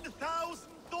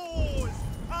 1,000 Thors.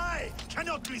 I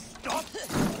cannot be stopped.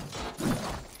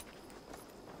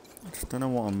 I just don't know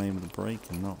what I'm able to break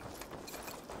and not.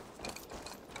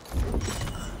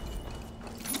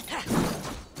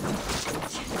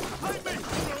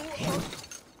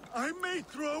 I may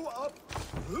throw up.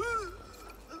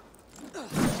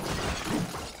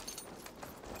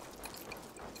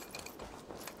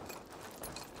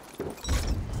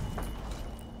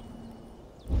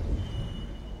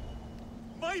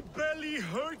 My belly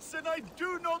hurts and I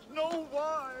do not know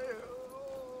why.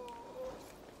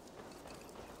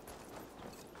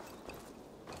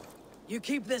 You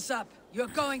keep this up, you're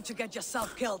going to get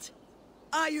yourself killed.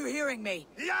 Are you hearing me?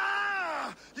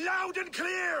 Yeah! Loud and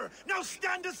clear! Now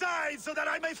stand aside so that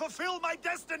I may fulfill my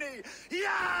destiny!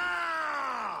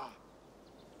 Yeah!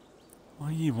 What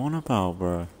are you on about,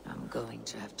 bro? I'm going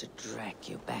to have to drag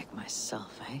you back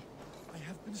myself, eh? I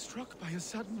have been struck by a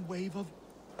sudden wave of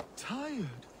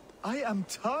tired. I am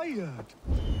tired.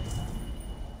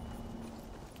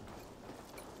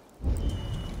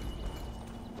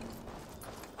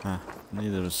 Ah,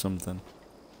 neither was something.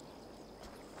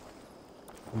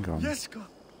 I'm gone. Yeska,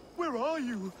 where are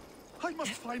you? I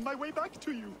must find my way back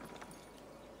to you.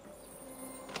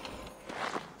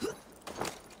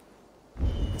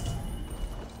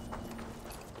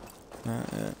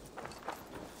 I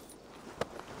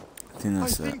think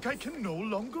that's it. I think I can no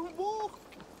longer walk.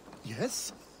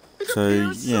 Yes?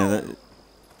 So yeah,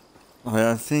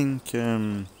 I think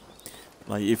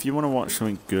like if you want to watch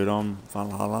something good on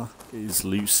Valhalla, it's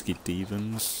Lucy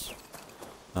Stevens.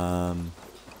 Like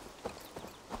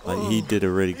he did a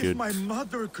really good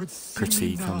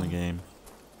critique on the game.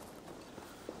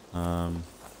 I'm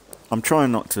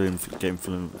trying not to get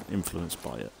influenced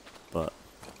by it, but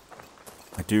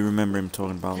I do remember him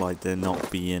talking about like there not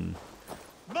being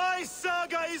my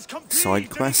saga is complete, side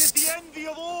quests. And it is the envy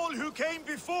of all who came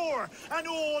before and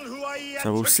all who are yet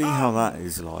So we'll to see come. how that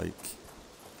is like.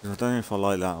 'Cause I don't know if I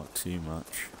like that too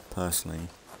much, personally.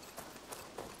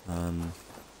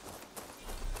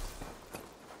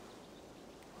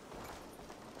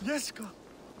 Yeska,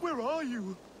 where are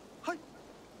you?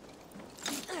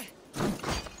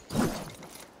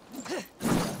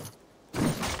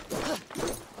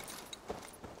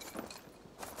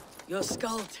 You're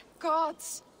skulled.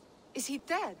 Gods! Is he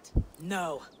dead?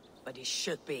 No, but he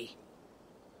should be.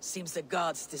 Seems the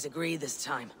gods disagree this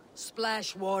time.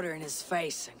 Splash water in his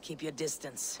face and keep your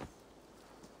distance.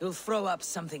 He'll throw up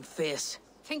something fierce.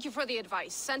 Thank you for the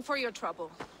advice, and for your trouble,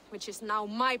 which is now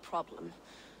my problem.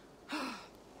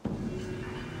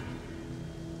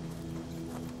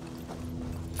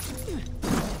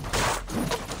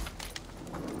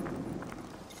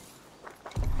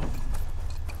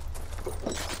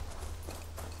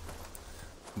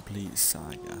 Complete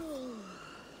saga.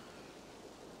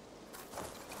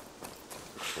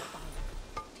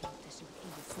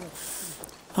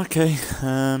 Okay,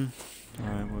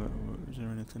 alright, is there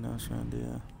anything else around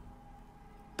here?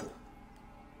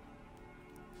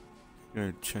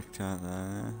 Go check out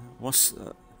there. What's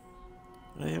that?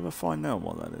 Did I ever find out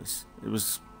what that is? It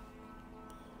was...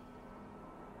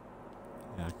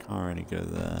 Yeah, I can't really go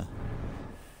there.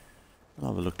 I'll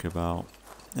have a look about.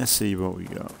 Let's see what we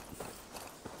got.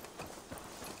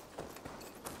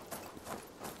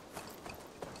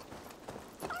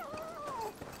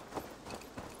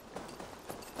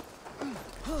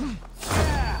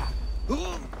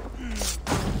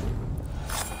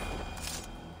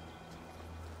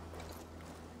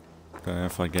 Don't know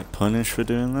if I get punished for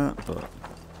doing that, but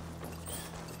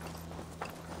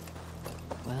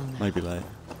well, maybe later.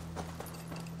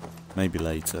 Maybe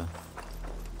later.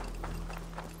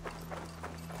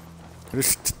 I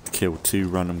just killed 2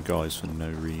 random guys for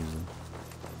no reason.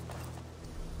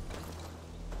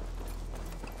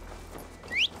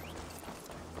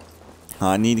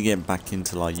 I need to get back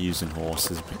into like using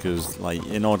horses because like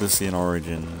in Odyssey and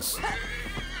Origins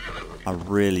I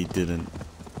really didn't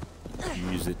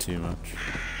use it too much.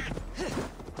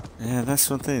 Yeah, that's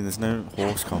one thing, there's no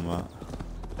horse combat.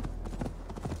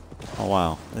 Oh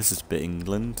wow, this is a bit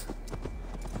England.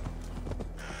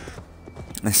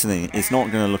 That's the thing, it's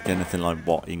not going to look anything like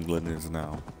what England is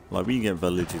now. Like, we get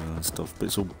villages and stuff, but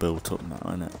it's all built up now,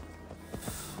 isn't it?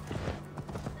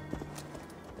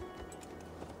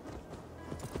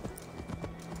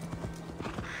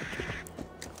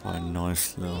 Quite a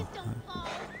nice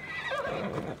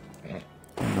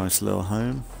little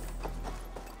home.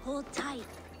 Hold tight.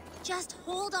 Just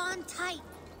hold on tight.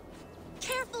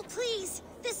 Careful, please.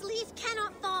 This leaf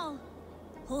cannot fall.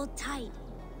 Hold tight.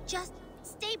 Just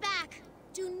stay back.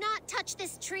 Do not touch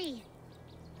this tree.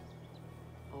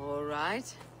 All right.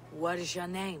 What is your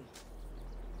name?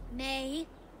 May.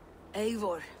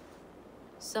 Eivor.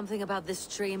 Something about this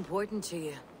tree important to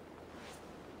you?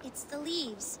 It's the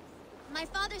leaves. My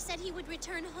father said he would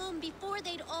return home before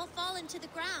they'd all fallen to the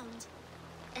ground.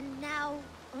 And now,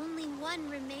 only one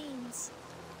remains.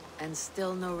 And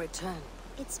still no return?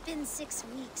 It's been 6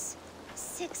 weeks.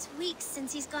 6 weeks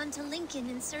since he's gone to Lincoln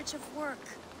in search of work.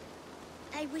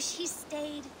 I wish he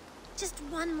stayed. Just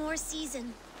one more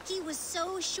season. He was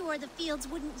so sure the fields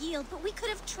wouldn't yield, but we could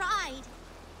have tried.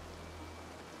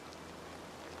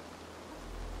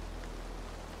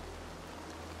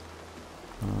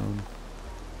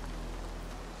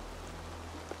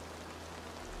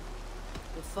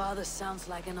 Your father sounds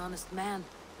like an honest man.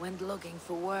 Went looking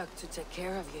for work to take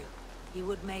care of you. He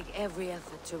would make every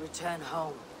effort to return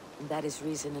home, and that is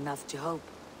reason enough to hope.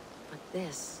 But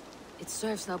this, it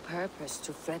serves no purpose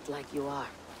to fret like you are.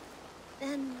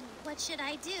 Then what should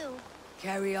I do?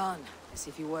 Carry on, as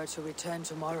if you were to return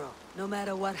tomorrow, no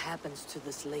matter what happens to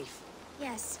this leaf.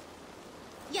 Yes.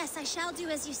 Yes, I shall do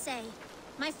as you say.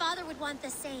 My father would want the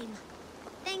same.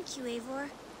 Thank you, Eivor.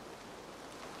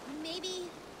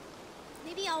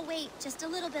 Maybe I'll wait just a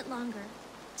little bit longer.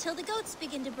 Till the goats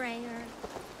begin to bray, or...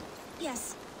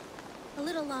 Yes, a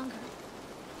little longer.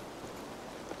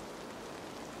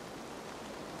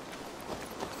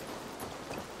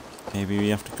 Maybe we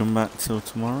have to come back till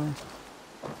tomorrow?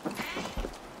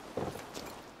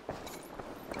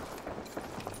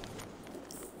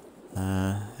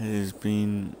 It has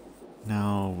been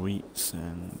now weeks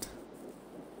and...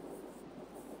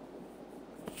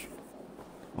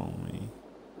 told me.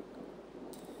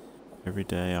 Every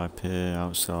day I peer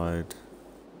outside,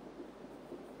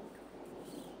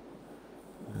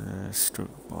 struck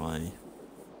by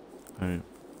hope.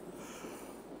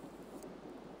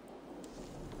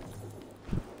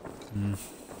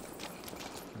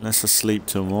 Unless I sleep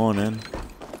till morning,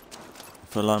 I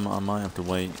feel like I might have to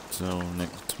wait till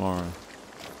tomorrow.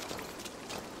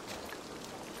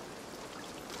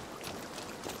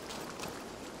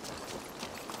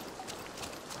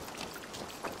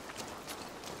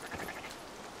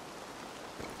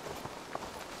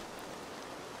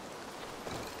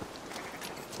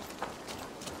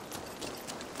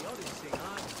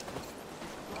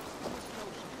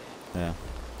 Yeah.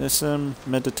 Let's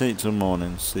meditate till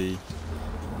morning, see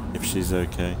if she's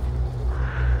okay.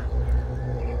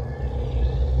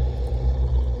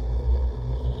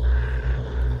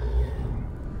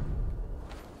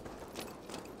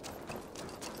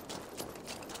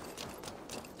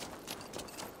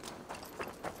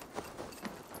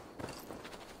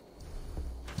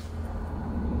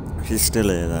 If she's still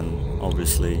here, then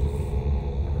obviously.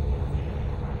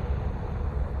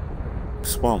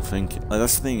 That's what I'm thinking. Like,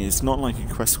 that's the thing. It's not like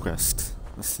a quest.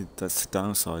 That's the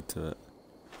downside to it.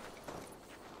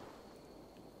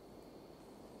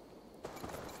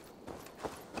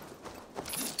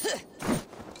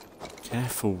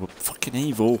 Careful, we're fucking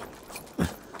evil.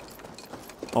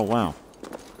 Oh wow.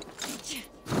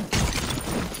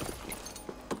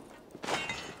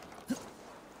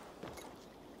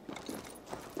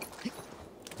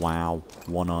 Wow,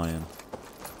 1 iron.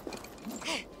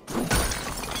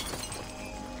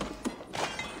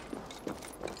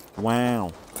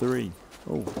 Wow, 3.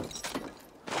 Oh.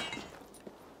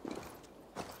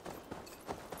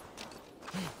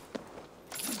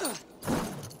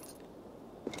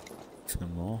 Two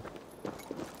more.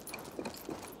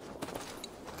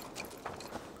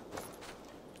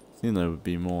 I think there would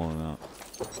be more on that.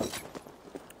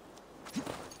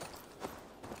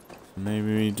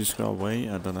 Maybe we just gotta wait,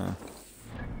 I don't know.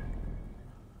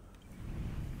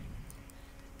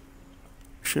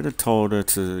 Should have told her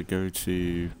to go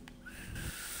to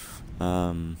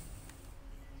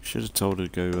should have told her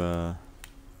to go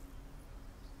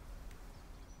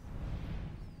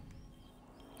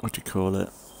what do you call it?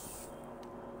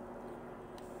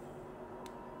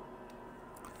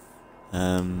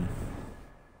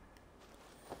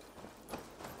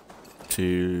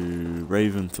 To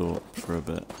Raventhorpe for a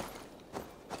bit.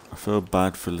 I feel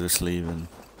bad for just leaving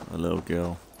a little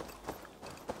girl.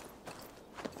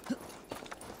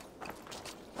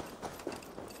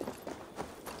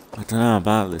 I don't know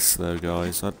about this though,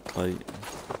 guys.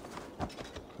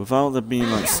 Without there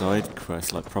being like side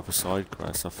quests, like proper side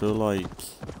quests, I feel like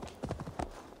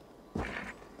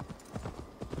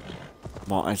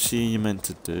what actually you're meant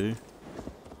to do.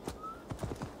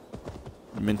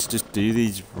 You're meant to just do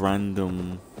these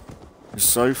random.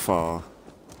 So far,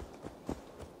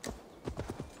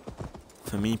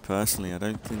 for me personally, I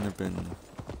don't think there've been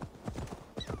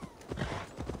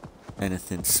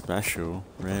anything special,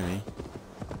 really.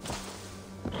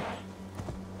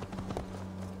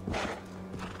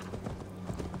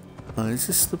 Oh, is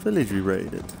this the village we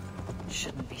raided?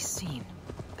 Shouldn't be seen.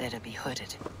 Better be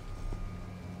hooded.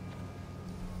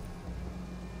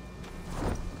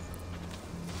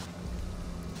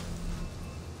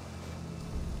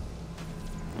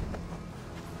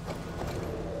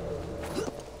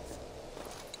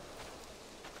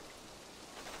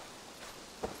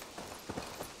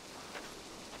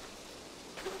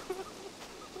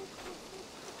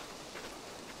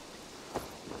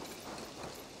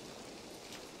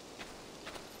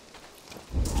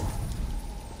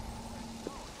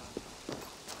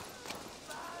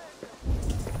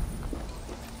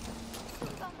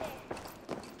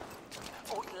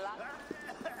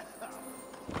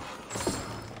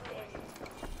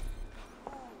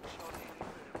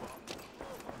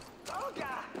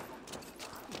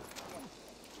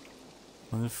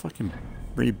 Well, they fucking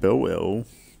rebuilt it all.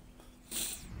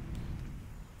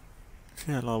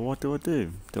 Yeah, like, what do I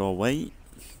do? Do I wait?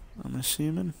 I'm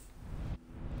assuming.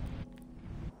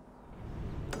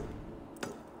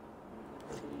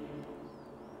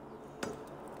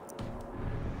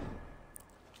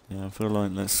 Yeah, I feel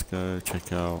like let's go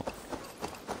check out.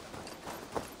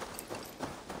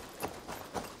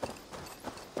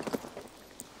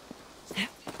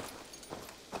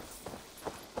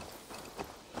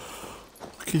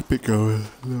 Keep it going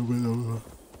a little bit longer.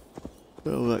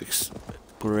 Little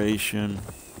exploration.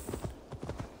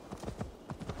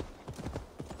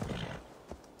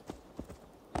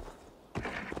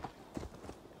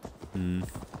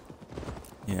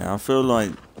 Yeah, I feel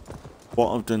like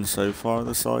what I've done so far,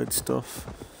 the side stuff.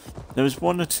 There was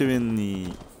one or two in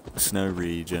the snow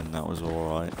region that was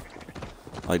alright.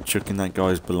 Like chucking that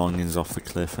guy's belongings off the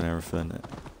cliff and everything.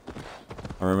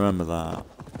 I remember that.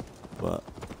 But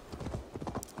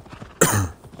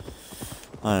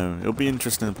I don't know, it'll be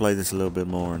interesting to play this a little bit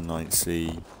more and like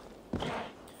see.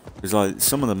 Because like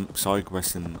some of the side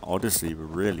quests in Odyssey were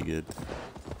really good.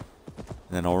 And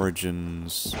then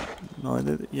Origins, no,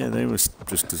 they were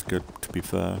just as good, to be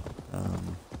fair.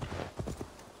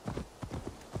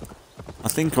 I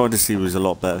think Odyssey was a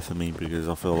lot better for me because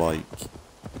I feel like,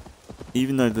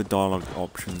 even though the dialogue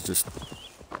options just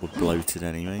were bloated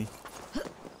anyway,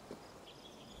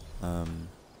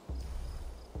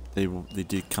 they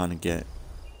do kind of get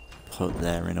put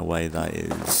there in a way that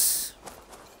is.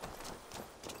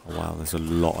 Oh wow, there's a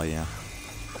lot of you.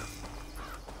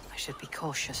 I should be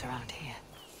cautious around here.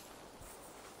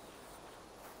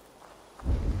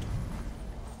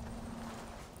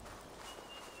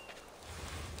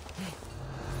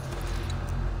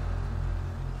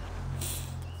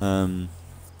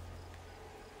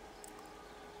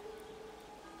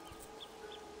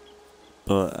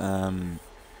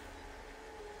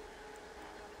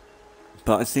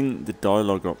 But I think the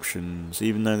dialogue options,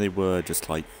 even though they were just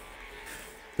like,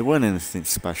 they weren't anything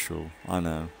special, I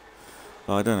know.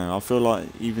 But I don't know, I feel like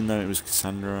even though it was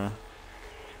Cassandra,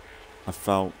 I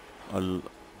felt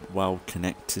well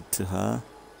connected to her.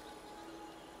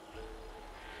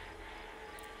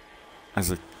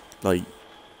 As a, like,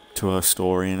 to her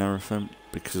story and everything,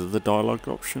 because of the dialogue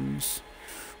options.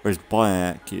 Whereas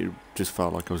Bayek, it just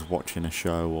felt like I was watching a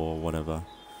show or whatever.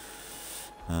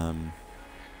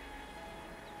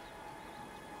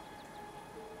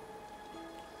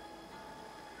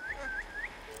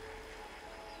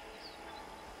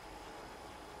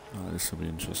 Oh, this will be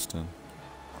interesting.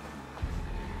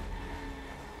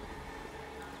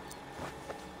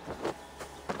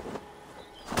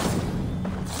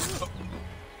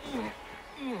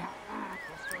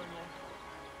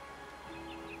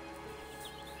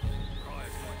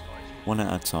 One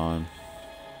at a time.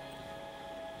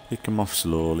 Pick them off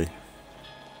slowly.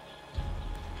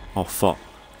 Oh fuck.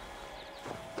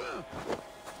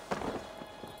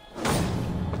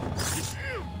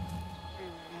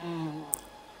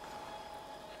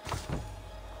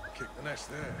 Kick the nest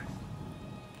there.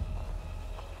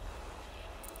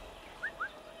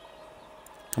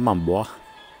 Come on, boy.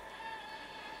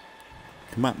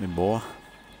 Come at me, boy.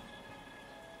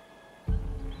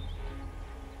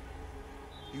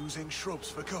 Using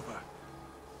shrubs for cover.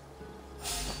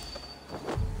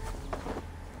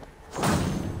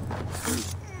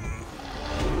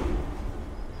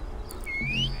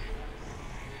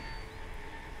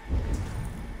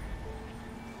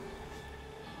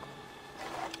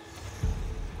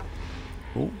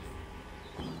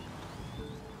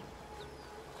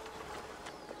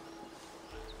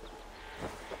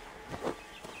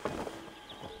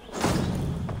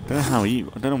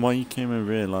 I don't know why he came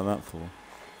over here like that for.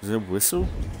 Is it a whistle?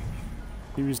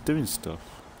 He was doing stuff.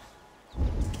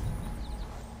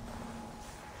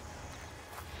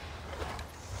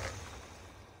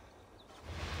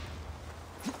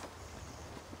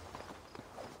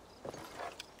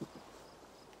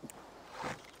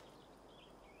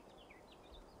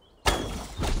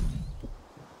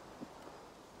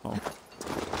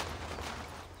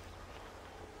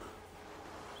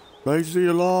 Raise the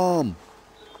alarm!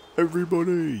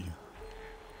 Everybody!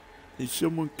 Is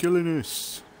someone killing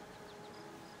us?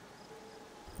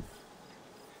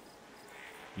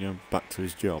 You going back to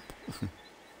his job?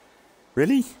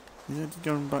 Really? He's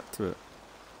going back to it.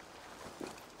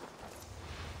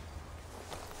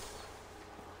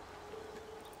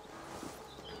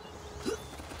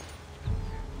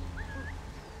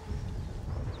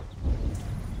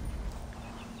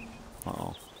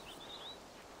 Uh-oh.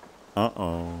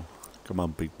 Uh-oh. Come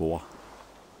on, big boy.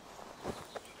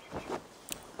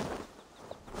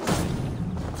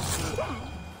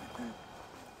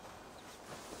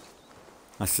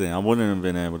 I see, I wouldn't have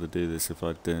been able to do this if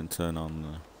I didn't turn on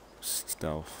the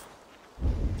stealth.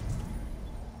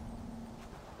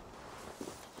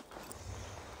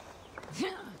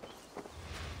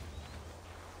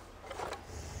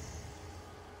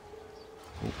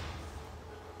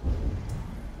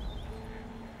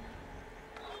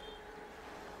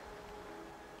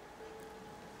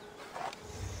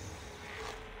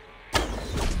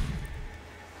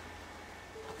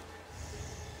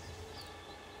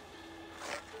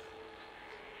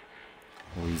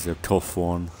 Oh, he's a tough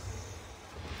one.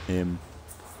 Him.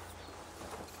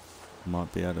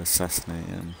 Might be able to assassinate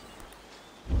him.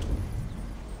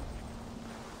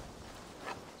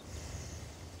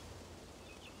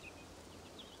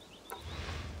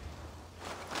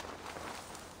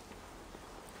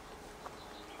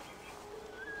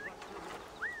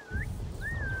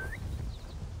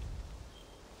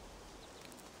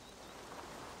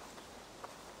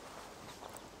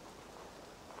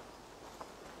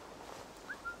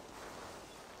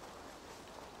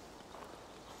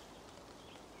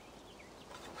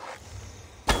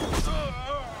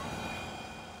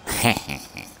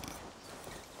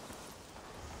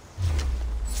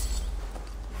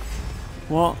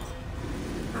 What?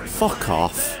 Fuck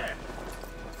off.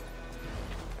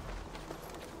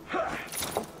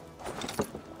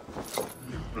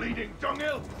 You bleeding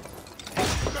dunghill!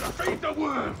 You're gonna feed the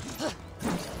worms!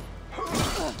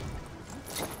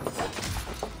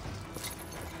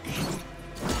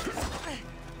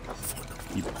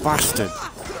 You bastard!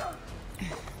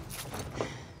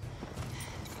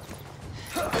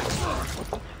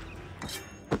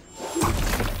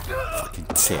 Fucking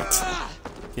tit.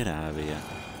 Get out of here.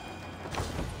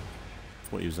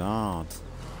 Thought he was hard.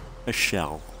 A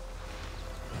shell.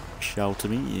 Shell to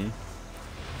meet you.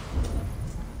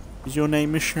 Is your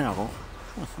name Michelle?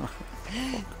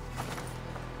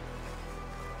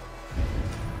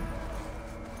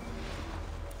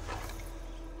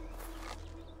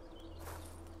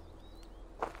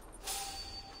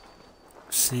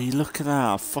 See, look at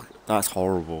that. Fuck, that's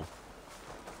horrible.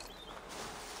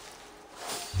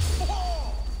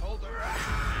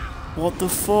 What the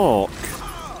fuck?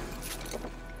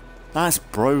 That's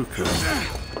broken.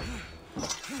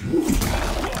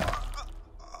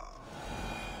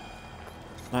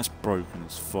 That's broken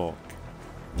as fuck.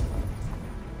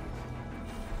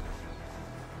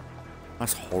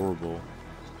 That's horrible.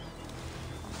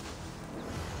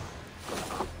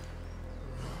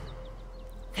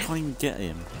 Can't even get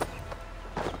him.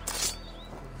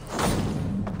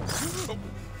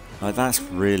 Like, that's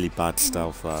really bad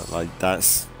stealth, that. Like,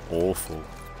 that's awful.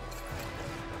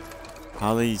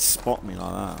 How they spot me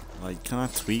like that? Like, can I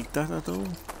tweak that at all?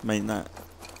 Make that...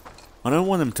 I don't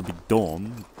want them to be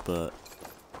dumb, but...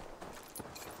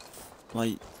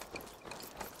 Like...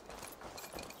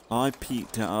 I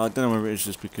peeked out. I don't know whether it's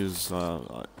just because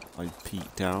I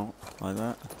peeked out like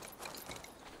that.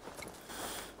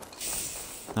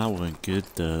 That wasn't good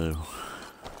though.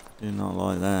 Did not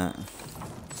like that.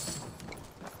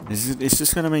 It's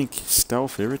just gonna make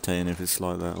stealth irritating if it's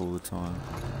like that all the time.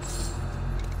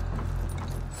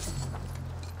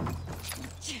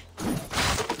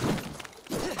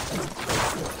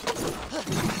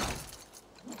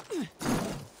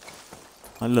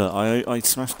 And look, I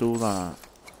smashed all that.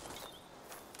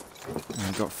 And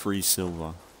I got 3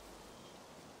 silver.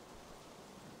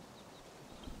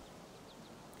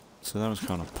 So that was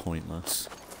kind of pointless.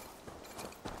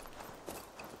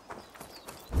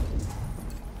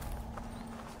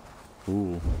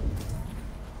 Ooh.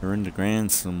 They're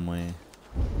underground somewhere.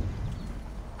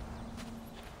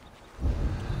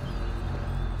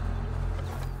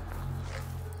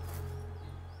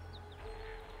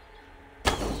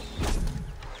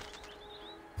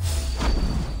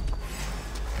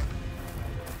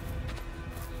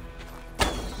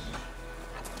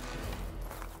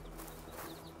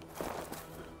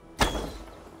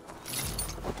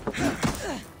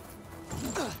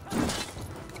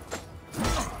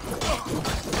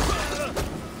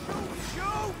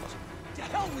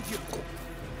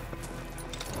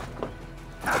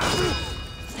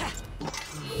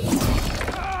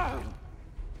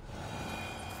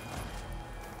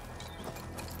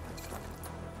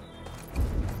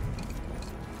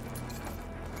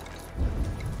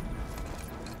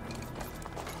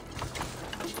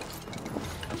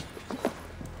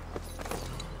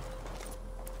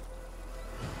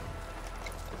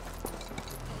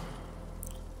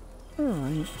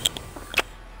 Right.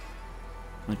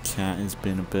 My cat has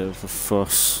been a bit of a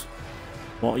fuss.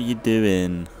 What are you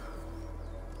doing?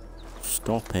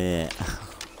 Stop it.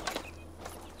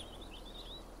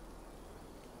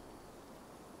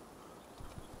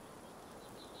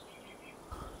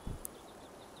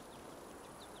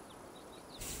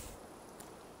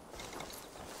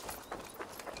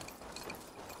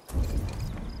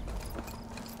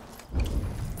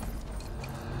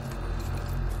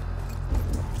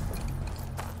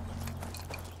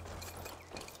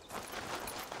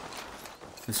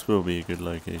 This will be a good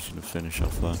location to finish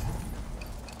off though.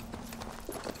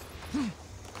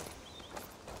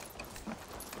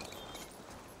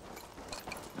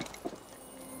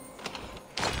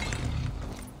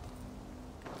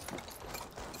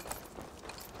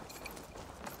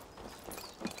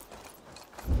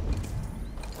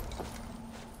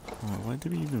 Oh, where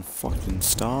did we even fucking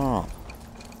start?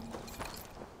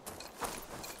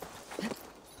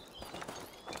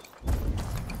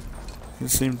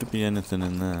 Doesn't seem to be anything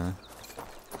in there.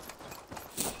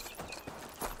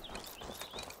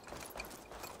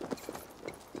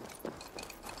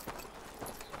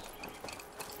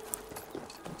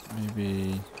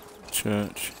 Maybe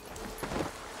church.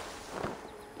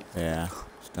 Yeah,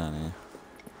 it's down here.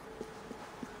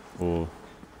 Or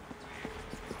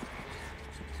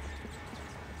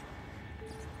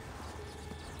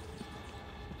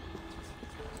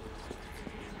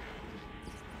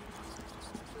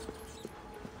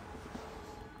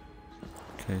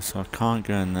okay, so I can't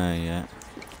go in there yet.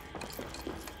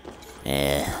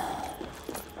 Yeah.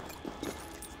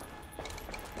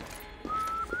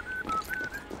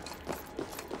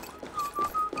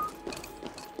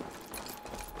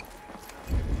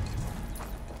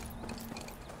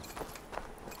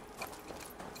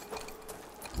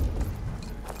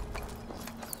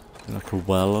 Like a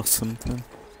well or something.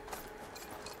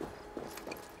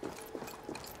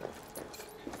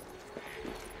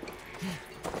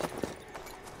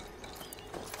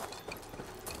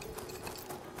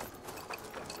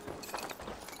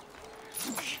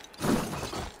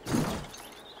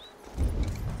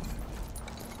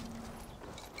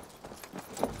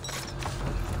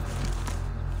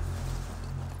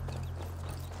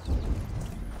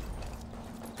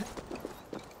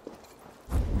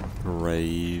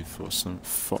 Grave or some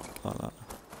fuck like that.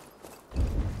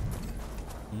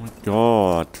 Oh my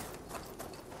god.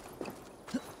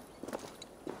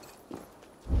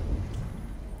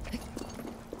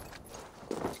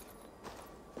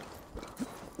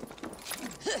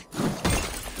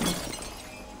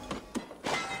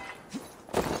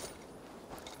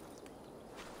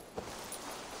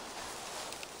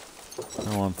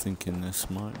 Oh, I'm thinking this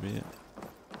might be it.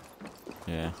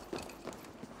 Yeah.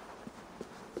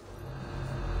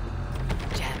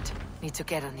 Need to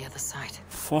get on the other side.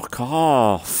 Fuck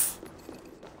off!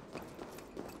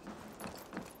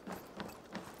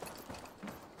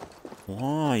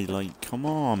 Why? Like, come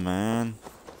on, man.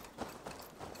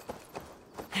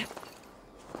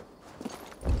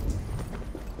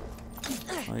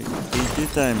 Like, they did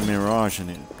that in Mirage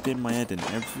and it did my head in.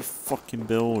 Every fucking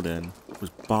building was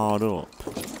barred up.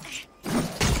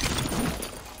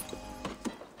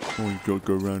 Oh, you gotta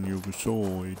go around the other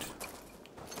side.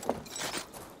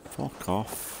 Fuck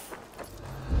off.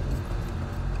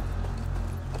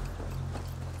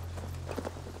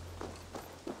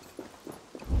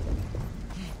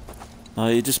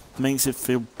 It just makes it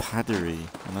feel paddery,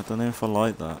 and I don't know if I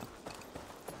like that.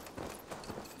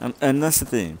 And that's the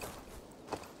thing.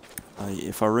 Like,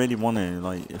 if I really want to,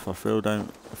 like, if I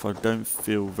don't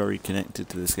feel very connected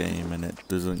to this game and it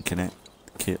doesn't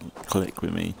click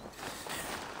with me,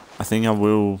 I think I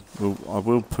will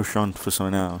push on for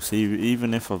something else,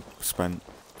 even if I've spent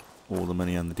all the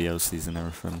money on the DLCs and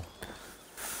everything.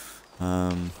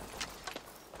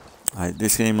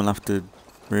 This game will have to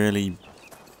really,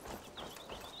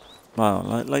 well,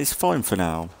 like it's fine for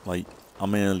now. Like,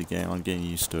 I'm in early game, I'm getting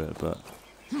used to it, but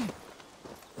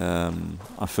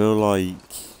I feel like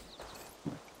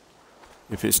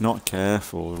if it's not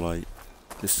careful, like,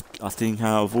 this, I think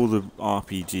out of all the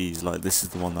RPGs, like, this is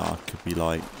the one that I could be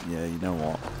like, yeah, you know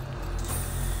what,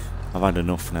 I've had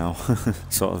enough now,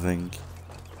 sort of thing.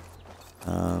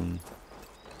 Not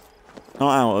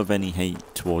out of any hate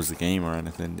towards the game or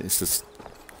anything, it's just,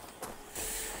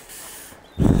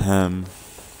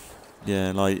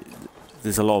 yeah, like,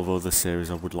 there's a lot of other series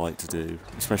I would like to do,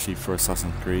 especially for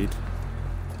Assassin's Creed.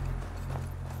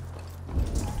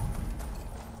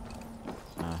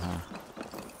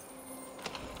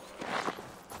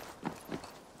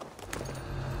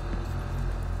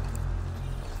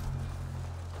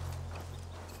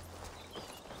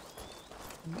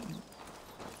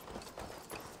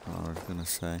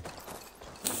 to say.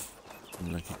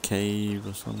 Like a cave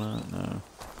or something? No.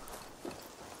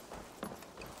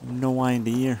 No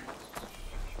idea.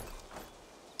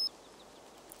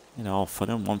 Get off, I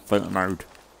don't want photo mode.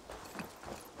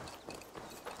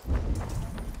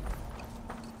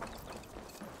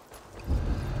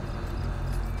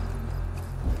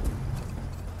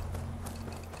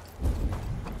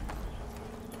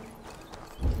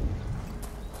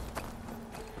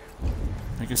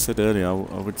 Like I said earlier, I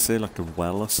would say like a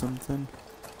well or something.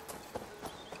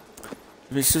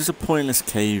 If it's just a pointless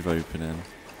cave opening,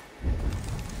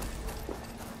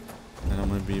 then I'm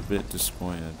going to be a bit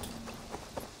disappointed.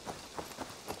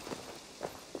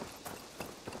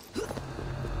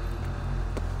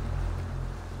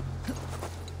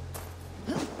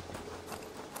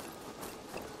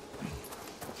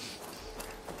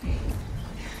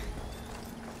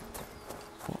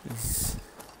 What is...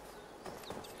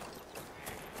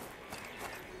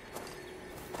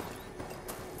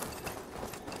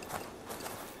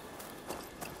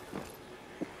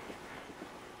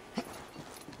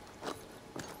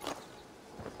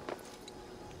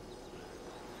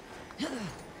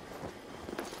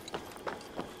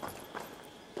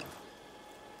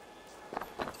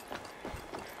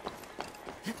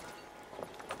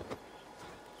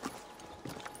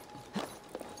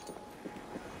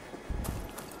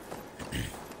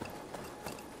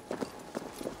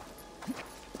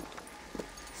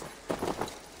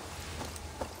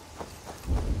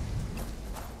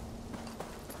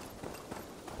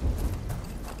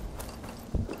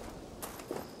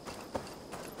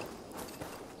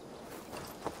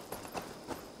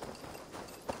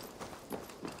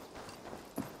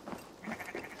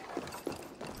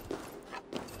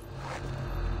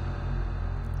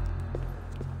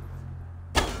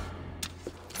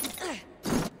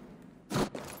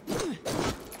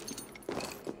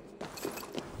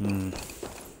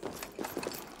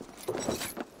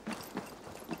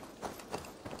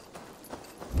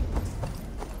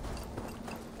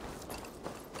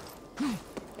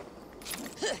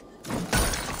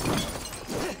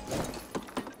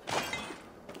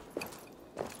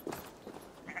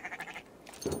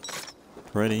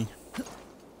 Ready?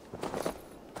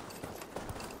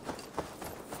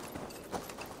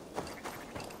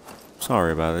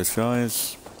 Sorry about this,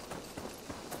 guys.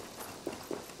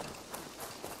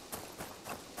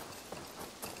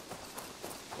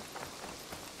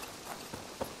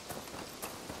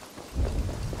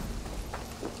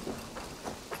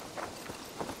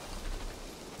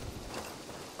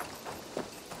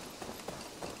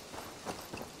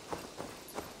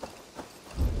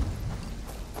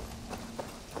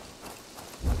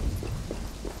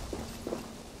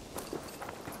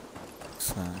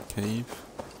 Cave.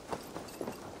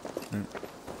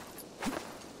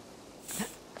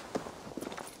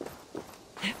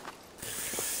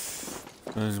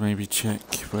 Let's maybe check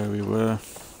where we were.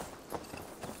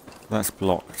 That's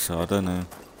blocked, so I don't know.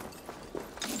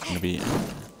 Maybe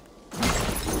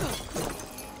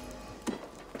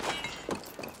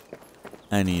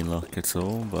any luck at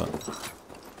all, but.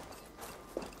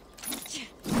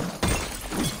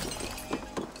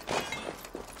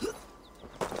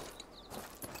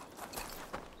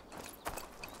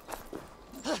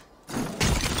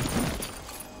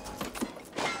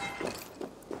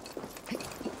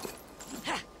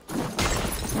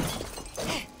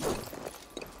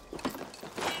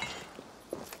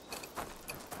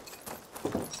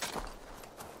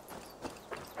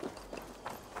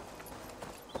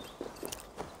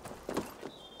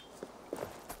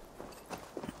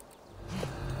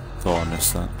 Thought I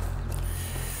missed that.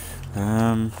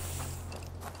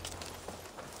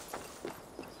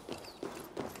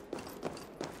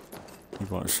 You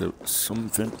want to shoot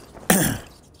something?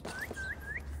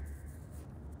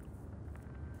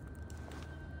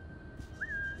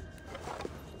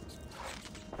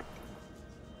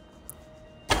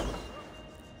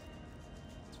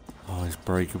 Oh, it's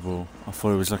breakable. I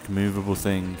thought it was like a movable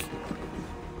thing.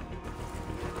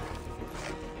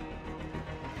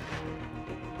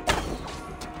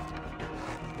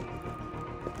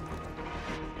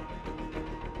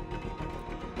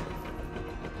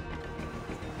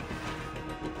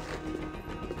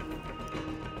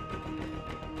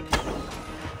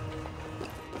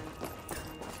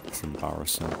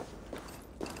 Embarrassing.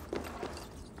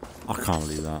 I can't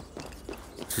believe that.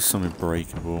 It's just something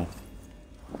breakable.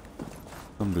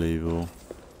 Unbelievable.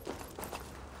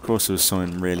 Of course it was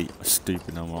something really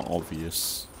stupid and more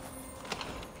obvious.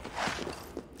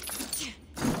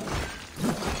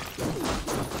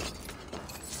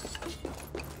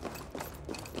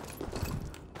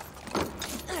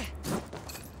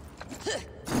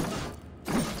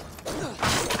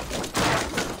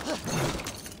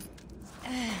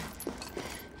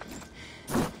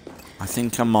 I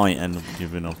think I might end up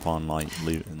giving up on like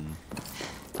looting.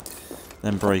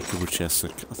 Then breakable chests, I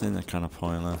think they're kind of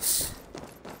pointless.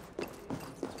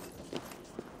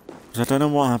 Because I don't know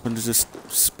what happened to just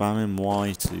spamming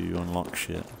Y to unlock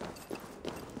shit.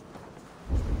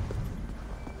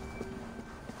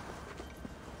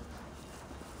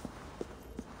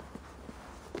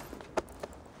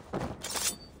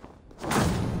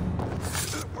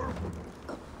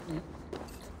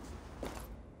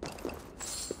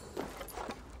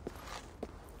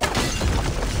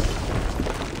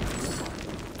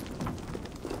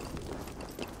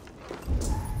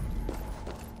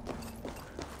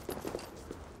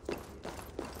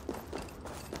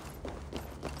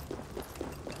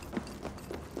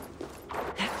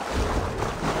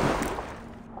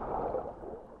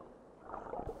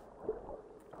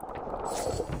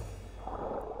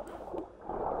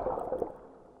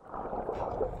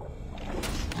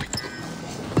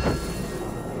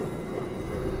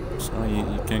 So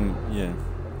you can, yeah,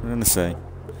 I'm gonna say,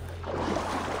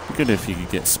 good if you could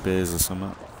get spears or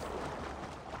something.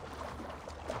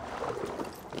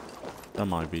 That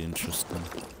might be interesting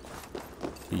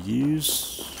to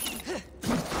use.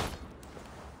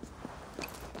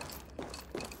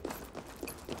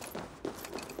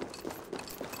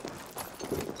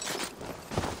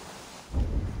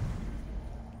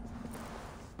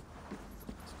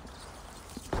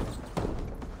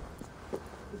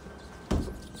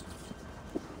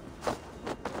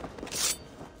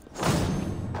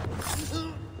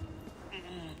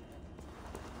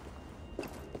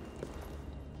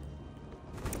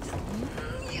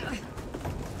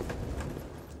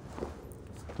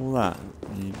 All that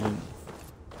you don't.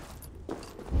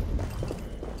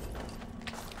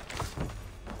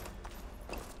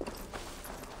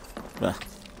 Bah.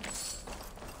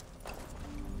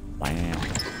 Bam.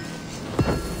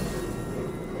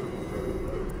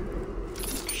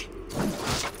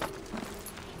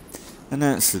 And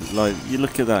that's it, like, you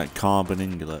look at that carbon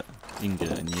ingot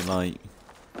and you're like,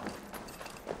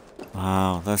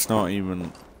 wow, that's not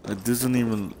even, it doesn't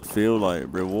even feel like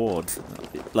reward.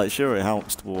 Like, sure, it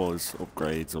helps towards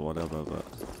upgrades or whatever, but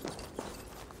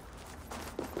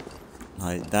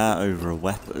like that over a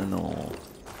weapon or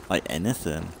like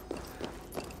anything.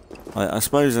 I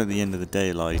suppose at the end of the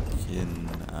day, like in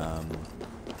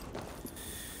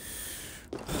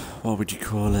what would you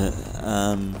call it?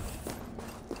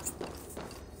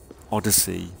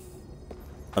 Odyssey,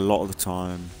 a lot of the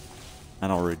time,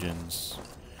 and Origins,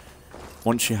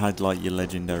 once you had like your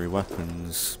legendary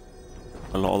weapons,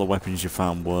 a lot of the weapons you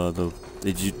found were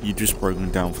you just broke them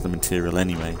down for the material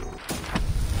anyway.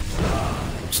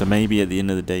 So maybe at the end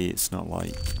of the day it's not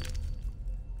like,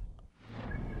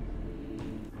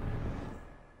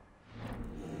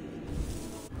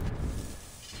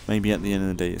 maybe at the end of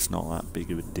the day it's not that big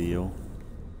of a deal.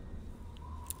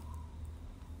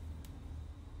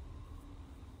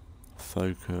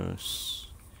 Focus.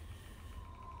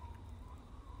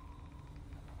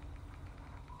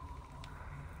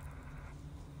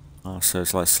 Oh, so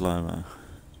it's like slow-mo.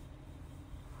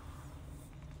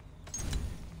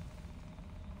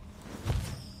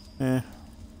 Yeah.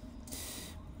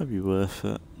 Might be worth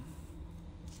it.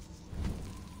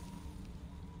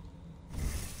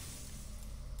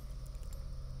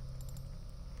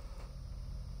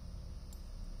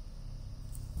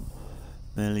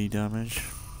 Melee damage.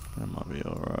 That might be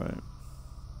alright.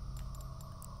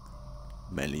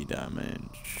 Melee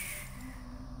damage.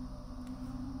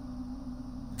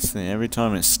 See, every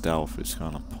time it's stealth, it's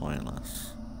kind of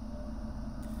pointless.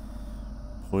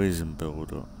 Poison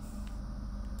build-up.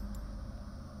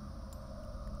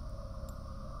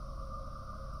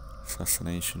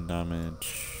 Assassination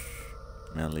damage.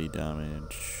 Melee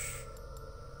damage.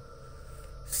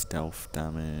 Stealth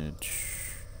damage.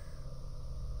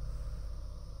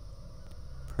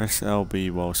 Press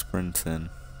LB while sprinting.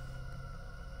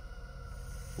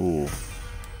 Ooh.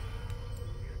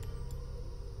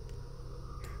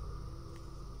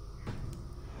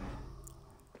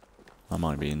 That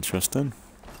might be interesting.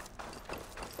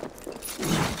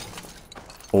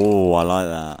 Oh, I like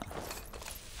that.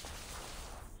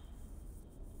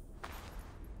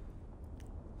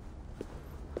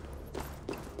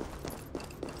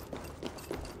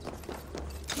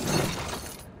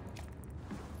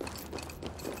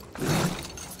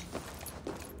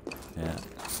 Yeah,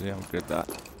 see how good that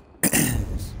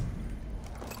is.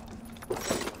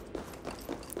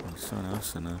 There's someone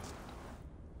else in there.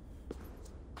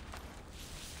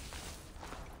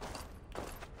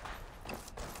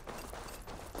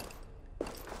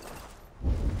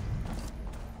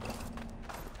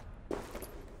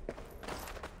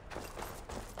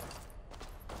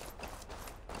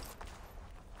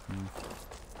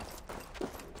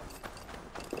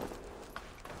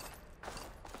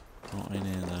 Not in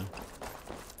here though.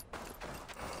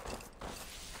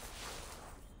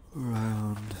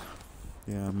 Around.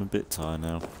 Yeah, I'm a bit tired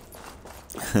now.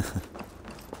 It's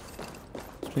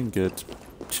been good.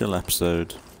 Chill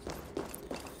episode.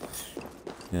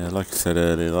 Yeah, like I said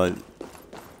earlier, like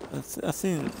I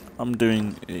think I'm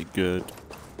doing it good.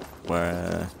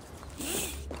 Where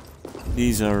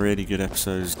these are really good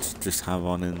episodes to just have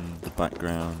on in the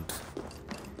background,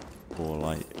 or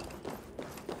like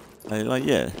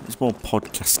yeah, it's more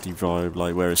podcasty vibe,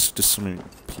 like where it's just something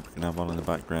people can have on in the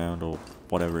background or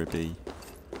whatever it be.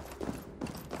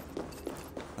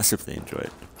 That's if they enjoy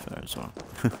it as well.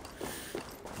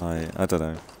 I don't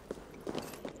know.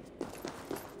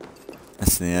 At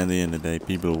the end of the day,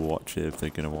 people will watch it if they're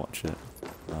gonna watch it.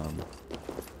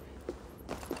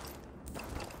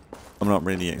 I'm not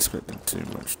really expecting too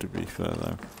much, to be fair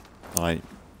though. Like,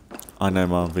 I know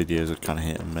my videos are kind of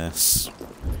hit and miss.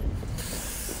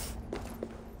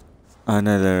 I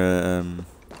know they're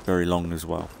very long as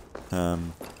well.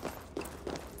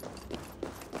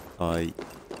 I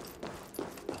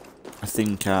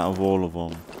think out of all of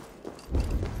them,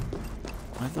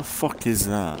 where the fuck is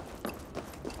that?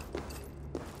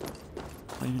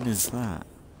 What even is that?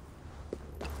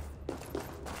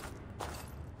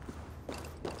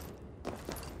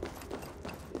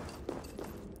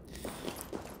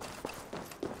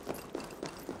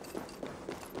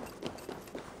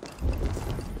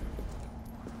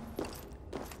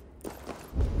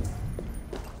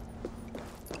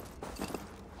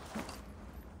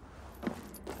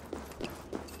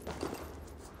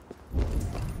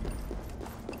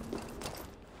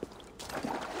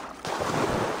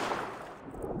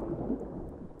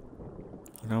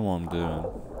 I know what I'm doing.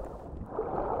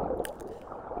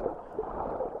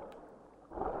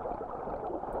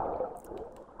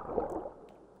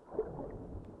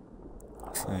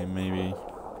 Say maybe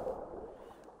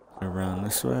around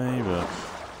this way, but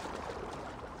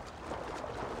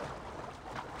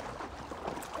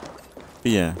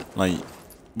yeah, like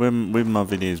with my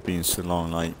videos being so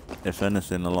long, like if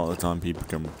anything, a lot of the time people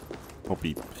can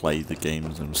probably play the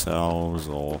games themselves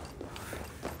or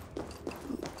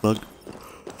like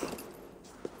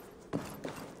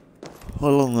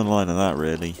along the line of that,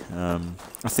 really. I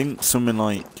think something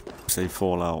like, say,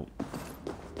 Fallout,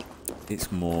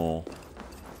 it's more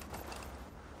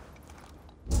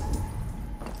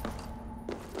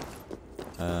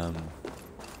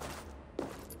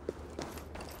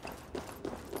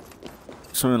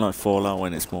something like Fallout,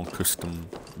 when it's more custom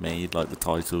made, like the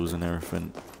titles and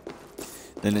everything,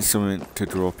 then it's something to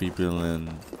draw people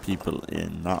in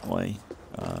that way.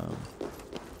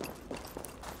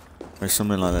 Or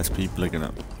something like this, people are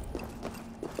gonna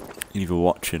either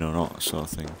watch it or not, sort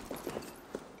of thing.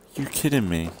 You kidding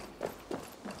me?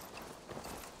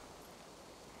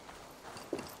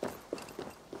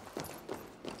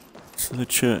 So the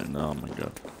church, oh my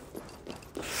god.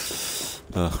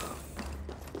 Ugh.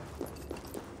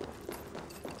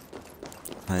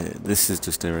 This is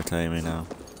just irritating me now.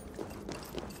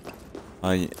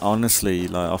 I honestly,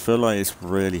 like, I feel like it's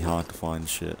really hard to find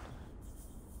shit.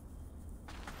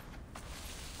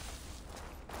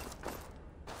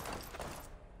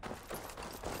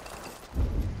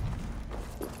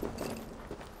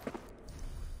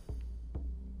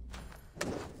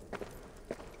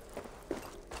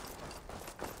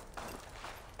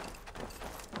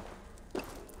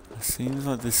 It seems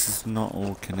like this is not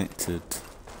all connected.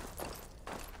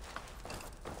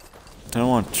 I don't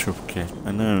want to chuck it.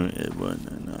 I know it won't,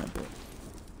 I know, but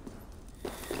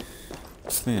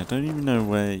this thing, I don't even know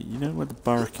where, you know where the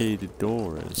barricaded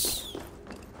door is?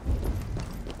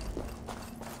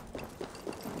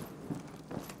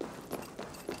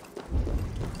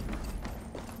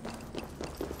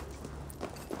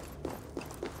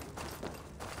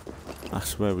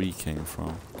 That's where we came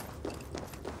from.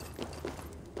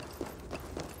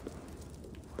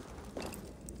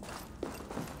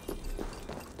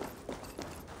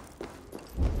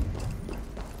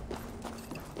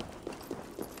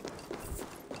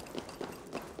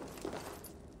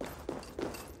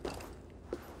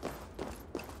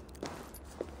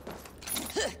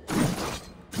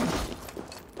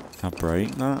 Can I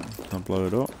break that? Can I blow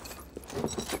it up?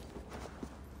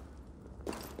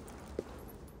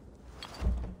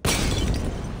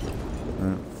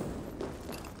 No.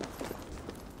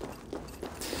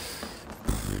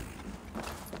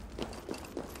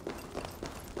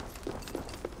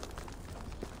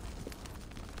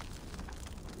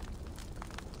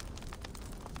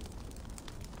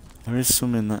 There is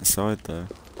some in that side though.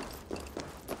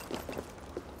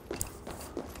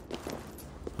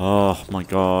 Oh my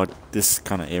god, this is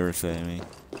kind of irritating me.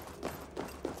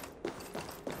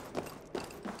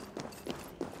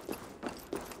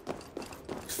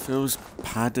 It feels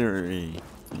paddery,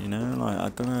 you know? Like, I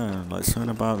don't know, like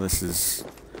something about this is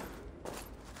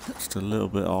just a little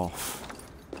bit off.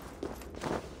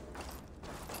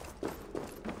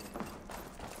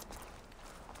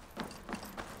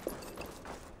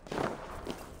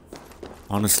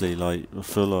 Honestly, like, I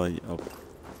feel like I'm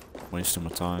wasting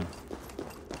my time.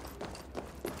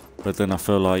 But then I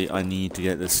feel like I need to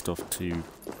get this stuff to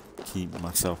keep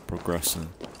myself progressing.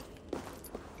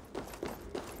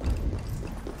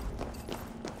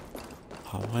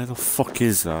 Oh, where the fuck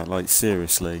is that? Like,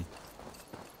 seriously.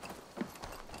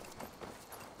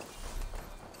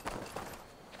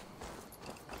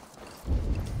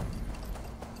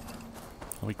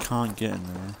 Oh, we can't get in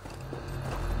there.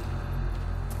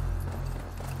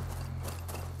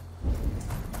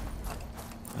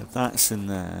 That's in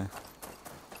there,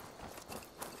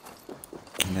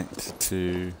 connected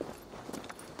to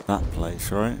that place,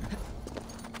 right?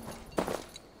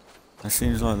 It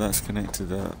seems like that's connected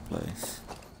to that place.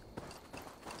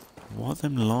 What are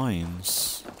them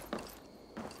lines?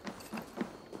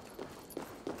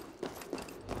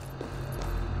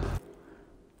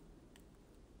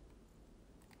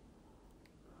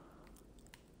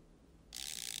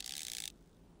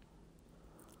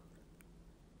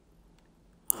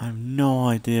 I have no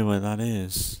idea where that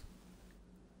is.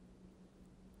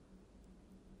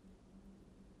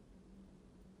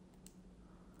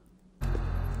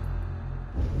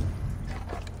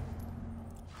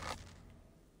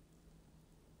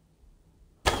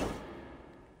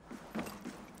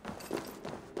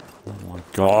 Oh my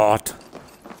god.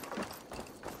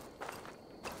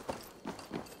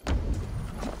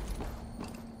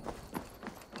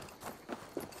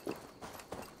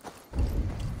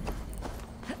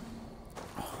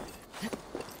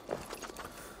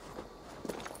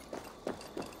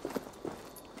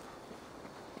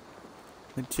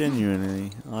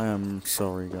 Genuinely, I am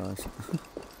sorry, guys.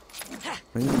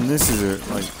 Even this is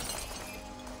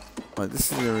like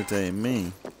this is irritating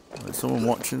me. Like, someone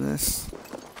watching this,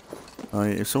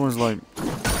 like, if someone's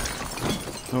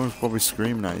probably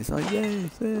screaming at you, it's like, yeah,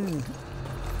 it's there.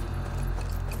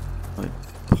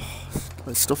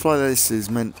 Like stuff like this is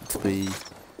meant to be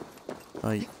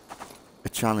like a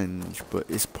challenge, but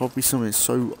it's probably something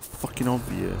so fucking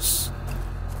obvious.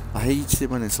 I hate it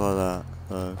when it's like that,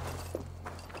 though.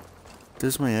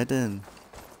 Does my head in.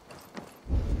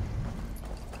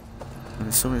 And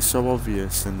it's something so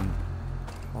obvious and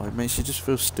it makes you just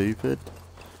feel stupid.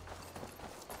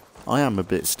 I am a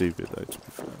bit stupid though, to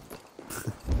be fair.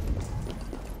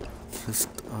 Just,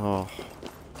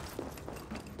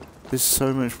 there's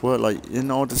so much work, like in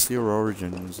Odyssey or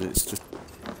Origins, it's just,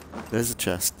 there's a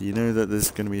chest, you know that there's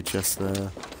going to be a chest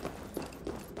there.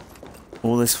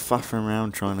 All this faffing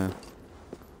around trying to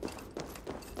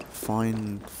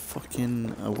find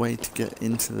fucking a way to get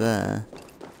into there.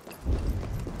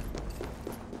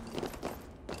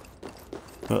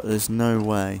 But there's no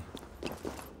way.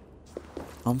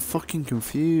 I'm fucking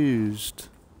confused.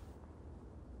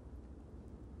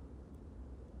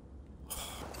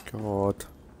 Oh, God.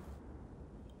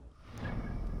 I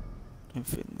don't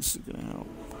think this is gonna help.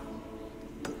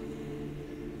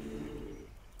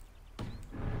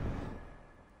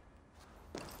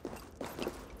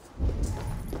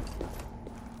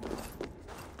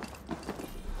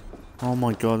 Oh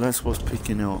my god, that's what's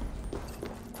picking up.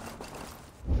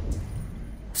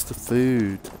 It's the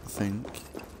food, I think.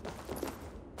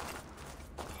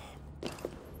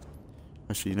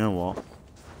 Actually, you know what?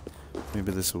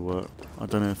 Maybe this will work. I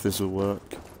don't know if this will work.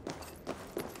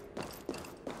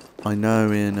 I know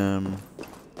in I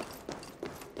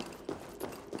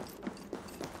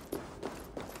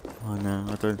know,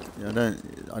 I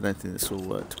don't think this will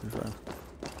work, to be fair.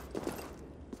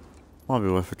 Might be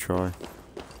worth a try.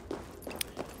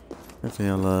 Definitely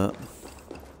alert.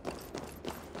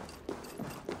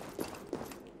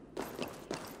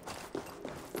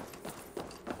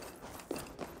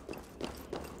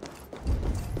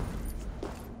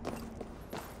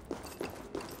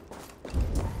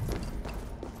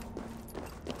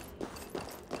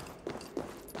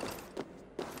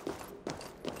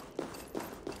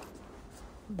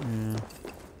 Yeah.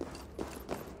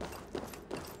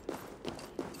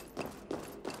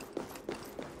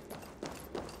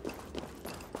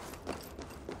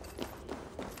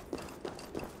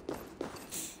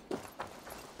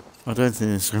 I don't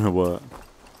think it's going to work.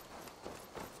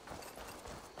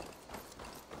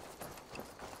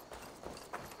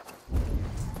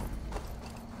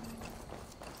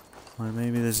 Or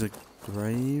maybe there's a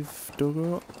grave dug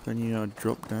up and you gotta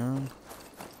drop down.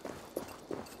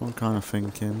 I'm kind of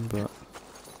thinking, but...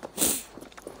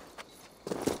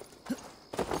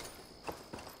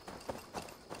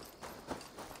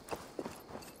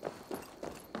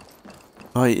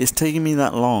 Right, it's taking me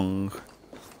that long.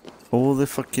 All the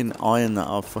fucking iron that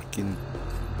I've fucking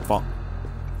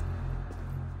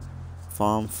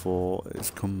farmed for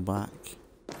has come back.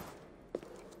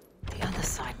 The other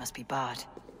side must be barred.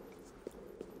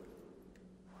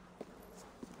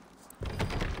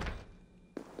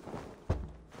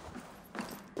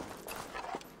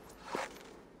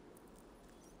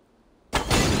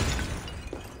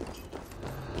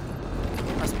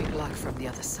 Must be blocked from the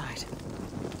other side.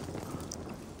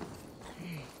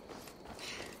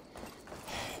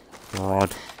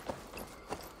 God.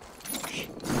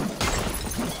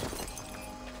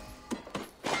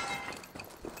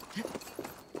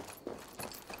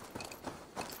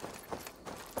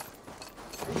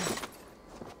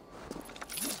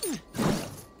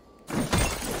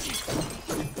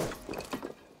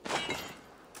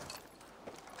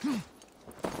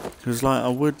 Because, like, I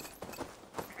would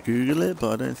Google it,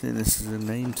 but I don't think this is a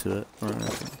name to it or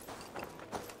anything.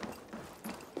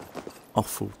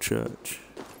 Awful church.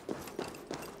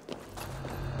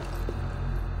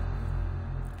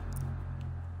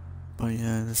 But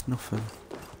yeah, there's nothing.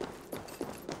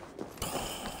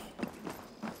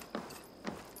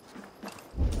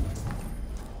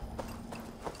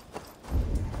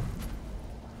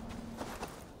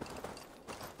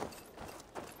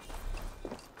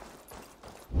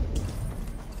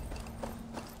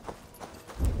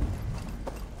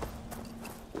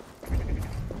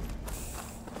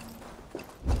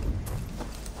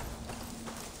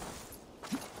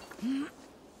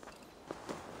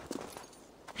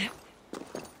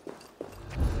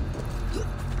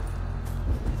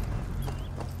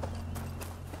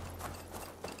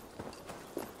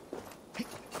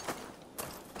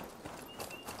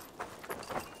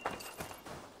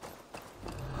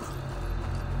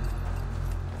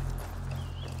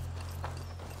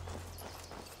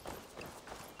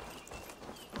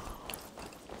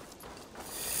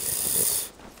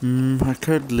 I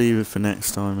could leave it for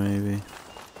next time, maybe.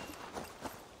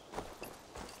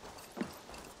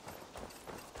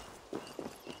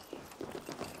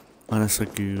 Unless I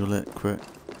Google it quick.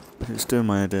 It's doing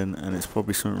my head in, and it's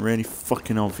probably something really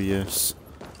fucking obvious.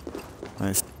 And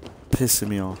it's pissing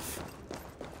me off.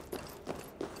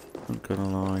 Not gonna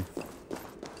lie.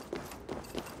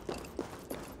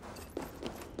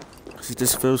 Because it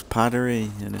just feels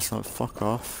paddery, and it's like, fuck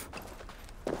off.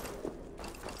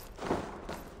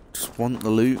 Want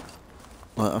the loot.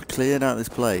 Like, I cleared out this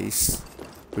place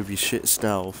with your shit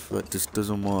stealth that just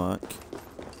doesn't work.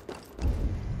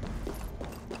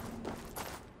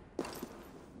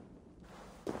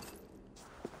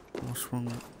 What's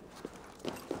wrong?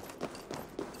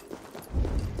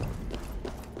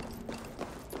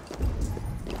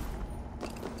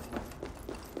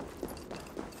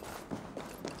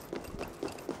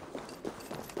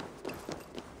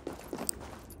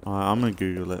 Alright, I'm gonna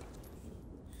Google it.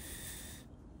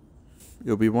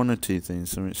 It'll be one or two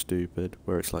things, something stupid,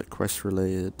 where it's like quest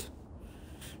related.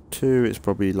 Two, it's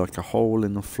probably like a hole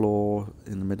in the floor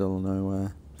in the middle of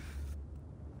nowhere.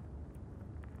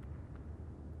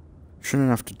 Shouldn't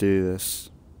have to do this.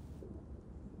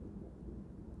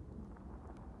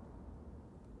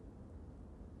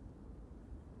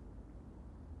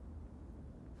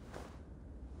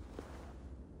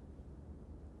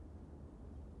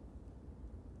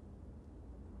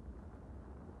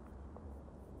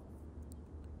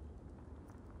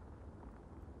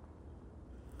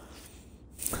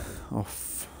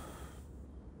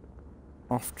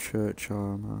 Off church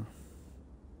armor.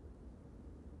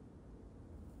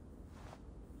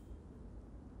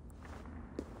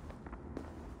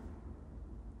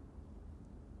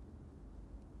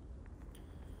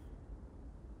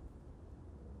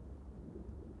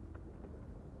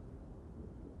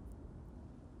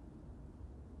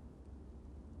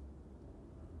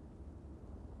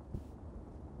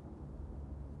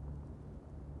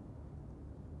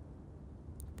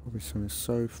 Probably something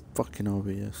so fucking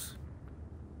obvious.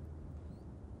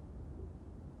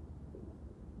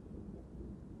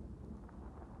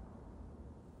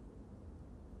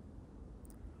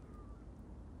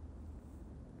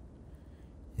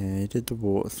 Yeah, he did the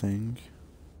water thing.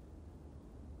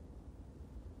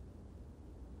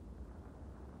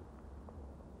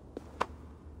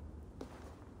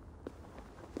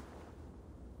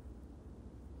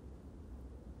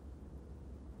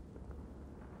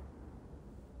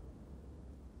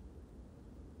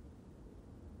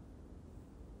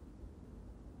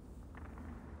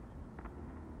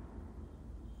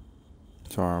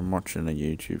 Sorry, I'm watching a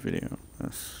YouTube video.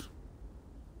 That's...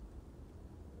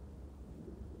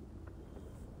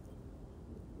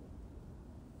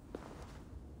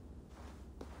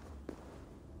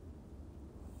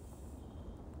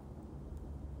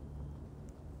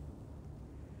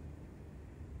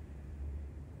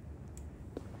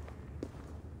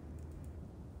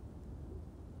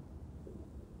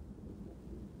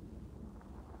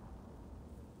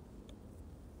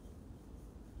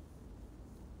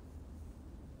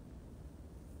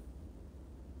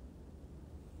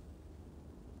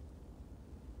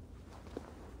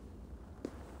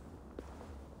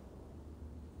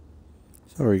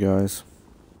 Sorry, guys.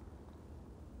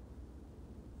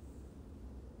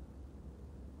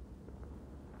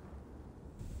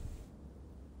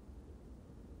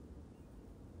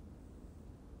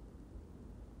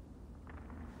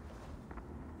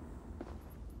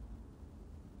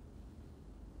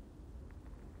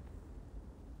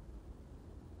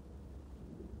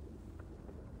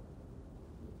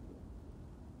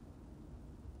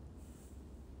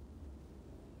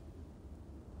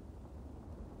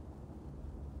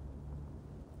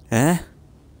 Eh?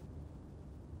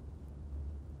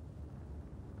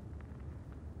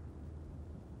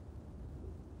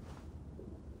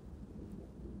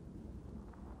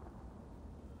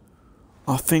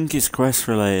 I think it's quest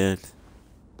related.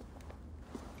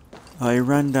 I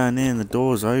ran down here and the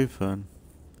door's open.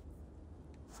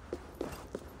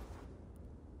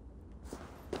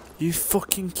 You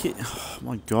fucking kid. Oh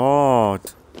my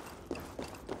god.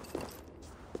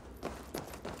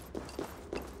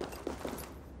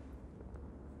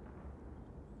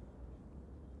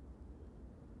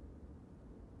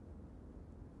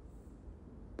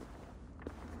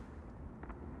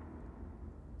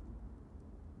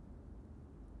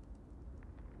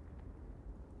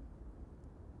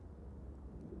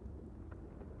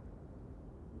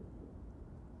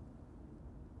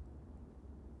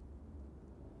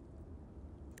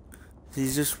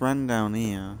 He's just ran down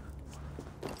here,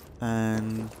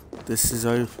 and this is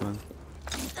open.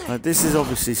 Like, this is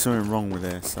obviously something wrong with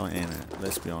this, ain't it?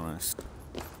 Let's be honest.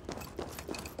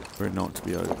 For it not to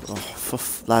be open.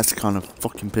 Oh, that's kind of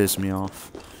fucking pissed me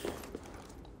off.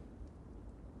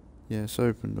 Yeah, it's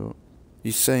opened up.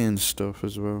 He's saying stuff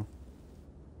as well.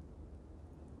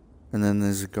 And then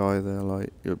there's a guy there,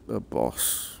 like, a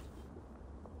boss.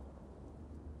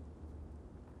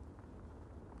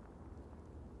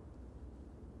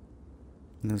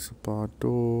 And there's a barred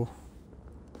door.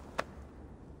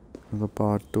 Another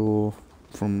barred door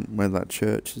from where that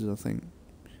church is, I think.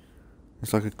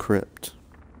 It's like a crypt,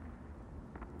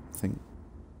 I think.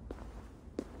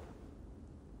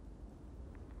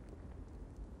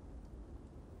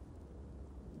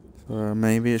 So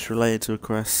maybe it's related to a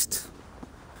quest.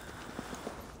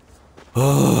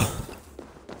 Oh.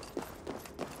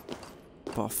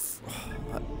 But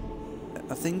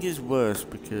I think it's worse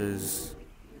because,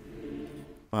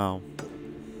 well,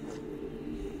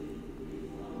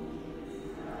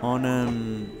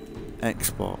 on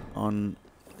Xbox,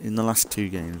 in the last two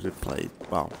games we've played,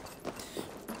 well,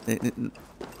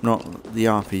 not the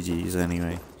RPGs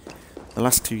anyway. The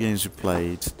last two games we've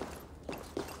played,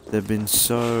 they've been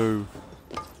so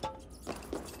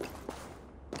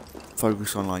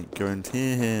focused on like going to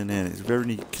here and there. It's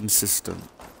very consistent.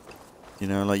 You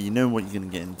know, like, you know what you're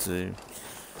gonna get into.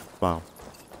 Well,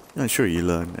 you know, sure you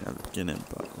learn it at the beginning,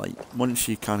 but like once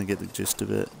you kind of get the gist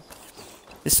of it,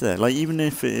 it's there. Like, even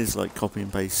if it is like copy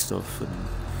and paste stuff and,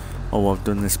 oh, I've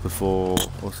done this before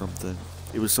or something,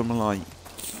 it was something like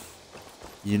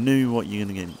you knew what you're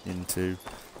gonna get into.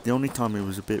 The only time it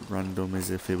was a bit random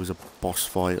is if it was a boss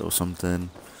fight or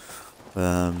something.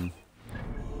 And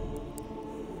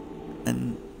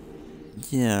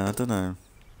yeah, I don't know.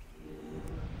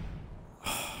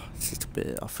 It's just a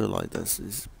bit, I feel like this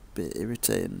is a bit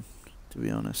irritating, to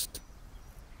be honest.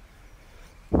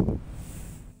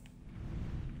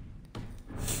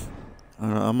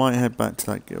 I might head back to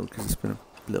that guild because it's been a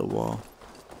little while.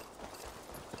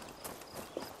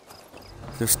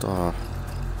 Just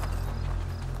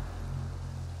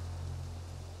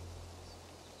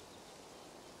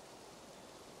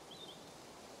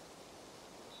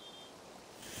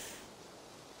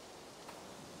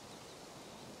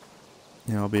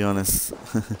yeah, I'll be honest.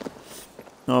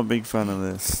 Not a big fan of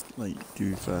this, like, to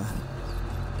be fair.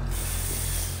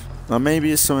 Now,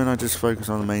 maybe it's something I just focus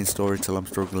on the main story till I'm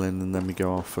struggling, and then we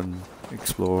go off and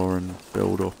explore and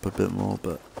build up a bit more,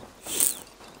 but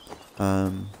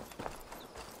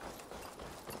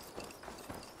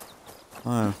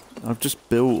I've just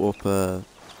built up a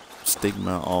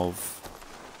stigma of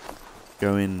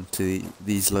going to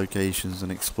these locations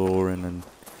and exploring and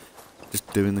just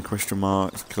doing the question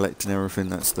marks, collecting everything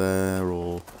that's there,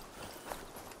 or...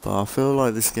 But I feel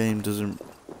like this game doesn't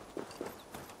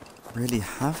really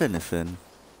have anything.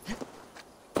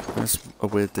 That's a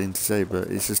weird thing to say, but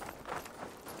it's just...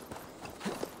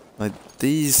 Like,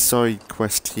 these side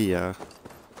quests here,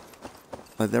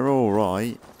 like, they're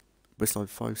alright, but it's like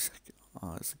 5 seconds.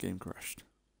 Ah, it's the game crashed.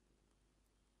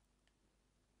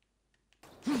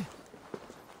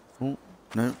 Oh,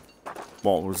 no.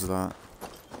 What was that?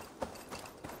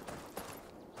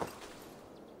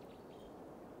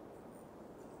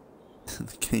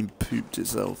 The game pooped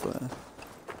itself there.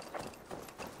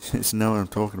 It's no one I'm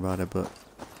talking about it, but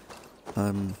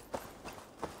it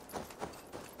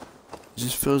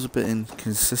just feels a bit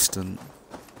inconsistent.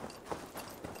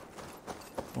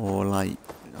 Or like,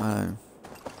 I don't know.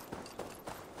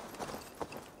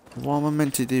 What am I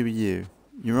meant to do with you?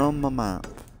 You're on my map,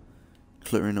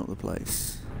 cluttering up the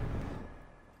place.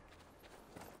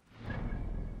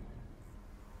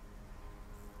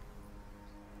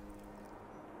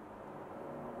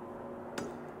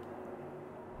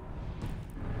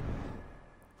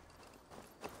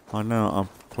 I know, I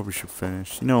probably should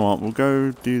finish. You know what, we'll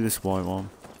go do this white one.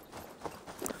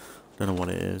 Don't know what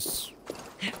it is.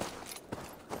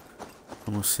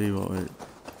 And we'll see what it...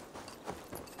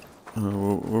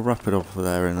 We'll wrap it up for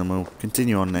there and then we'll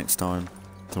continue on next time,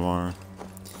 tomorrow.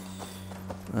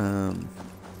 And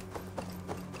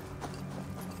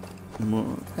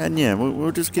yeah,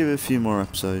 we'll just give it a few more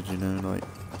episodes, you know, like...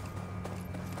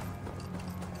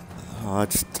 I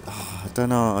don't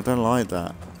know, I don't like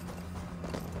that.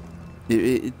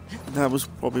 That was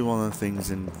probably one of the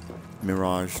things in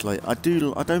Mirage. Like, I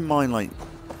don't mind, like,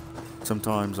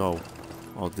 sometimes, oh,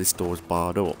 this door's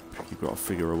barred up. You've got to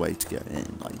figure a way to get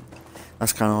in. Like,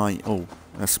 that's kind of like, oh,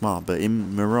 that's smart. But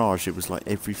in Mirage, it was like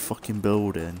every fucking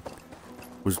building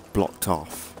was blocked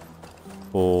off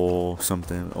or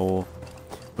something. Or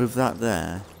with that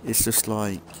there, it's just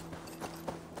like,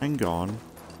 hang on,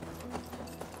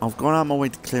 I've gone out my way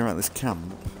to clear out this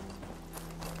camp.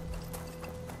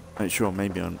 Like, sure,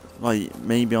 maybe I'm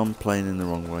playing in the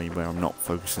wrong way where I'm not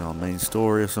focusing on main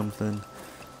story or something.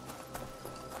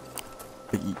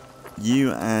 But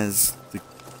you as the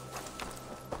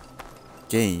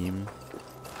game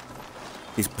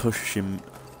is pushing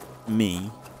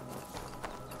me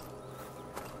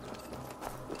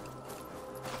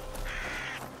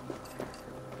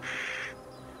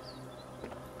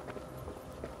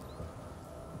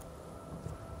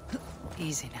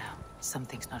Easy now.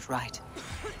 Something's not right.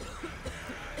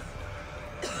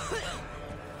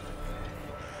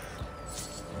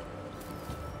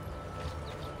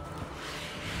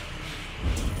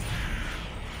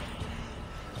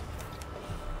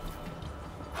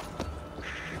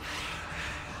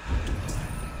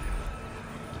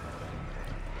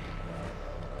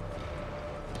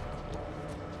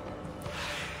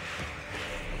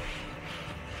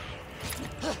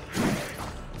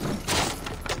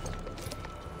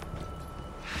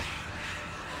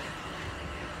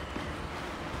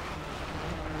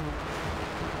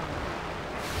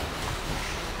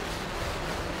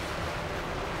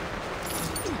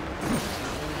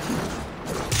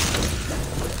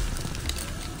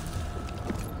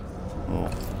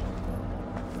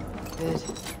 Good.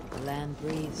 The land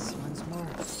breathes once more.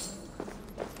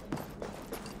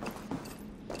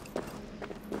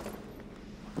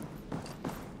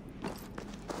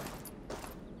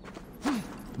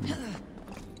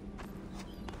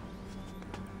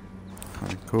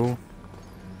 Kinda cool.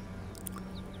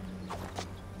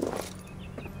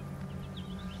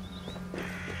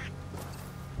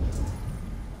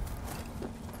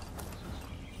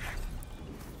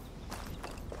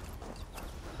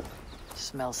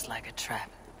 Smells like a trap.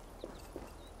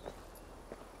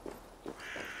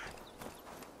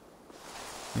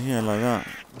 Yeah, like that.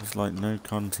 There's like no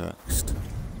context.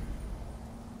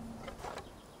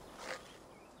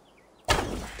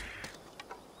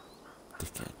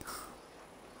 Dickhead.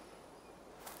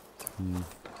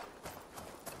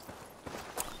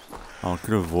 Oh, I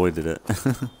could have avoided it.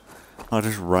 I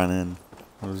just ran in.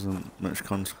 There wasn't much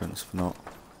consequence for not.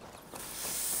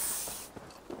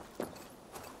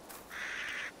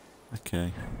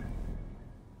 Okay.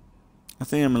 I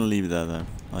think I'm gonna leave it there though.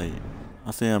 Like,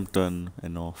 I think I'm done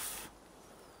enough.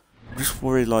 I'm just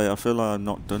worried, like, I feel like I've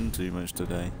not done too much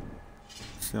today.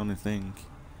 That's the only thing.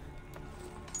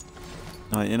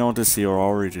 Like, in Odyssey or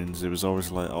Origins, it was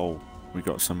always like, oh, we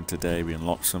got something today, we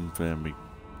unlocked something,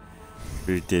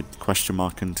 we did question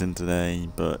mark hunting today,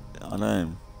 but I don't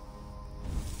know.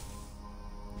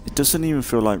 It doesn't even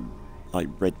feel like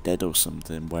Red Dead or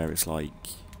something, where it's like,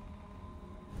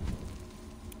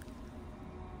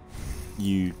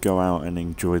 you go out and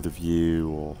enjoy the view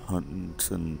or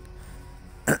hunt and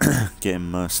get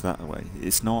immersed that way.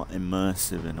 It's not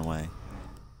immersive in a way.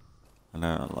 I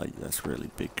know, like, that's a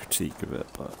really big critique of it,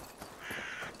 but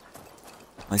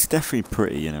it's definitely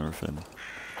pretty and everything.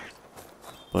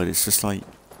 But it's just like,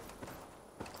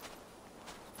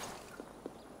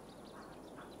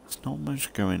 there's not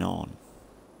much going on.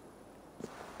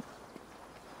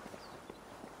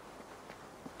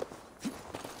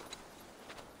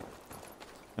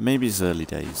 And maybe it's early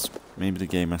days. Maybe the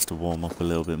game has to warm up a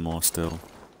little bit more still.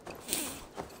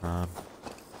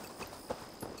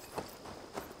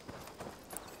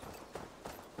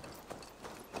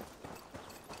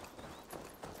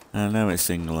 I know it's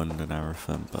England and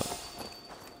everything, but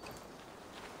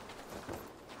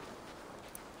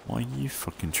what are you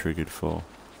fucking triggered for?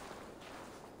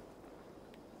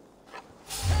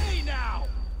 Hey now!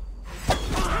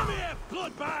 Come here,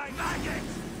 bloodbag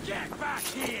maggots! Get back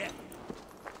here!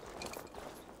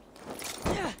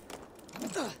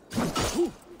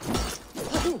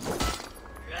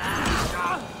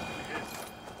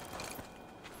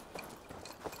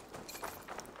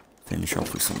 Finish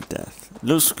off with some death. It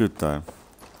looks good though.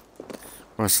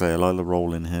 What I say, I like the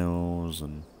rolling hills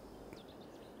and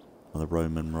the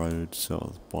Roman road sort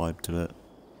of vibe to it.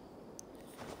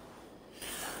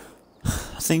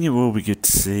 I think it will be good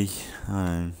to see.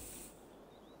 I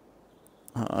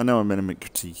know I'm meant to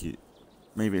critique it.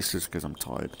 Maybe it's just because I'm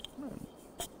tired.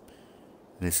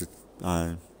 And it's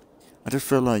I just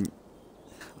feel like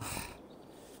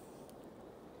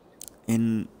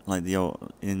in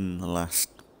the last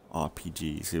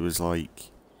RPGs, it was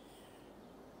like,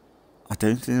 I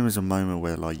don't think there was a moment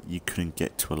where like you couldn't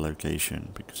get to a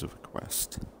location because of a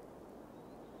quest.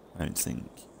 I don't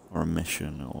think, or a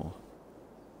mission, or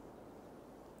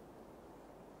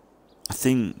I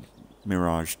think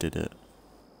Mirage did it,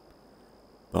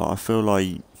 but I feel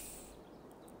like,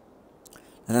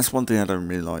 and that's one thing I don't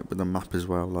really like with the map as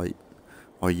well. Like,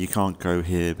 oh, you can't go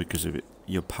here because of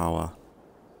your power.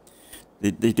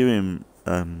 They do in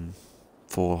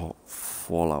for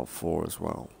Fallout 4 as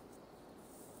well.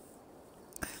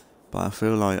 But I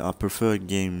feel like I prefer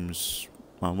games,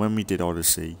 well, when we did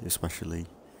Odyssey especially,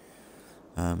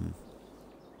 I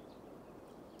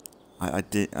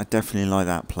definitely like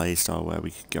that playstyle where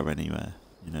we could go anywhere,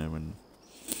 you know, and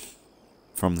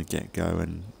from the get-go,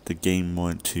 and the game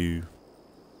weren't too,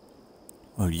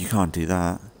 oh, you can't do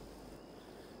that.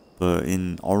 But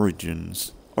in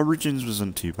Origins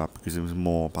wasn't too bad because it was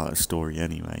more about a story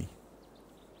anyway.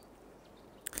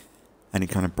 And it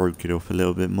kind of broke it up a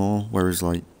little bit more, whereas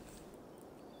like,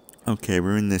 okay,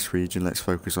 we're in this region, let's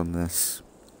focus on this.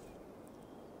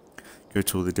 Go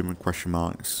to all the different question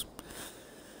marks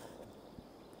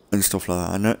and stuff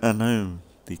like that. I know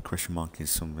the question mark is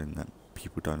something that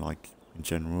people don't like in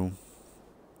general.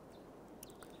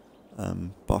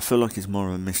 But I feel like it's more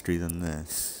of a mystery than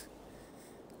this.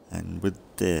 And with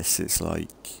this, it's like,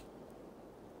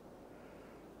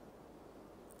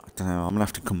 I don't know, I'm going to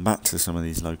have to come back to some of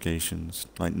these locations.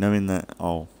 Like, knowing that,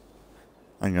 oh,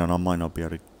 hang on, I might not be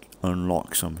able to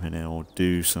unlock something here, or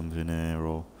do something here,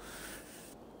 or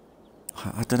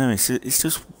I don't know, it's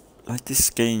just, like, this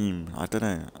game, I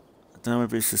don't know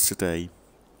if it's just today,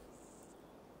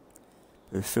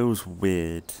 but it feels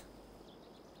weird.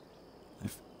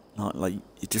 Like,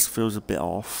 it just feels a bit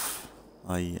off.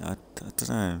 I don't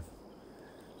know.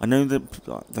 I know that,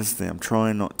 that's the thing, I'm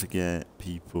trying not to get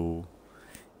people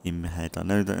in my head. I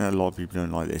know that a lot of people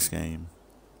don't like this game.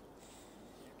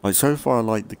 Like, so far I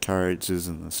like the characters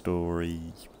and the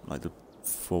story, like,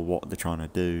 for what they're trying to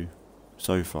do,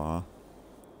 so far.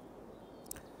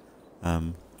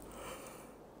 But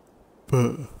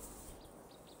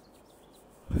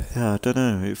yeah, I don't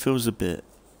know, it feels a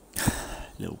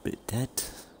little bit dead,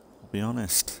 I'll be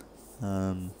honest.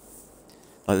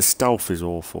 Like, the stealth is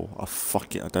awful. I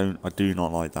do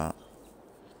not like that.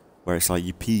 Where it's like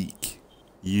you peek,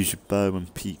 you use your bow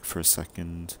and peek for a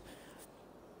second.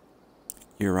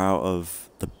 You're out of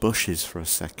the bushes for a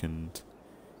second.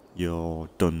 You're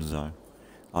donezo.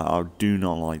 I do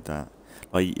not like that.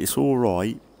 Like, it's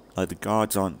alright. Like, the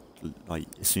guards aren't, like,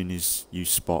 as soon as you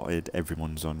spotted,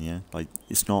 everyone's on you. Like,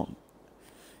 it's not,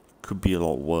 could be a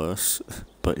lot worse,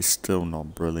 but it's still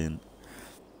not brilliant.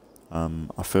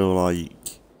 I feel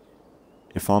like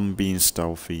if I'm being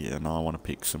stealthy and I want to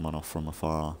pick someone off from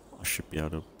afar, I should be able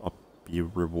to be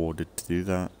rewarded to do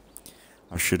that.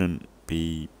 I shouldn't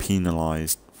be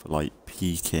penalised for, like,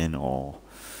 peeking, or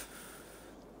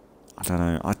I don't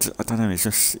know. I don't know. It's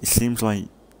just, it seems like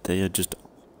they are just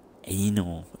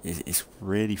anal. It's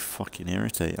really fucking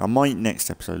irritating. I might next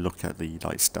episode look at the,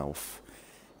 like, stealth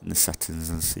in the settings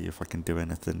and see if I can do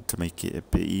anything to make it a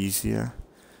bit easier.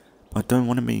 I don't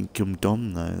want to make them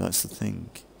dumb though, that's the thing.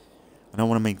 I don't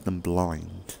want to make them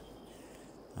blind.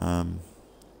 I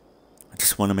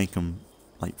just want to make them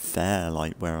like fair,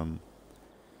 like where I'm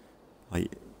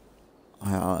like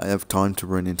I have time to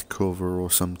run into cover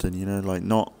or something, you know, like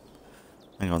not,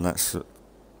 hang on, that's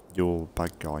your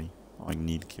bad guy, I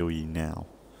need to kill you now.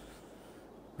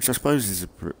 Which I suppose is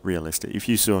realistic. If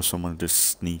you saw someone just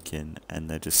sneak in and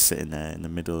they're just sitting there in the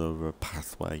middle of a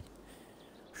pathway,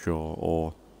 sure,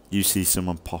 or you see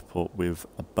someone pop up with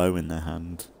a bow in their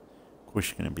hand, of course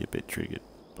you're going to be a bit triggered,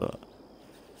 but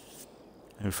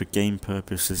for game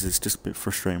purposes it's just a bit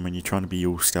frustrating when you're trying to be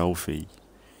all stealthy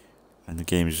and the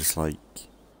game is just like,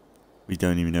 we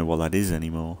don't even know what that is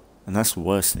anymore. And that's the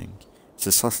worst thing. It's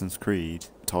Assassin's Creed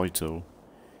title,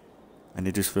 and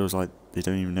it just feels like they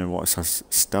don't even know what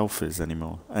stealth is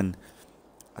anymore. And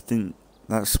I think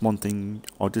that's one thing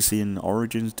Odyssey and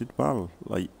Origins did well.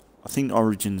 Like, I think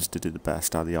Origins did it the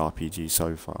best out of the RPG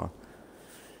so far.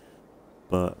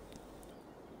 But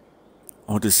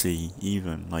Odyssey,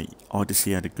 even, like,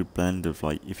 Odyssey had a good blend of,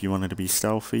 like, if you wanted to be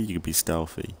stealthy, you could be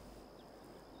stealthy.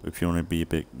 But if you want to be a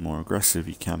bit more aggressive,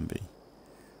 you can be.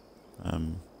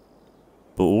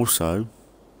 But also,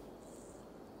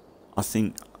 I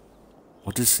think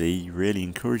Odyssey really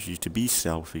encourages you to be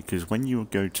stealthy, because when you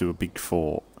go to a big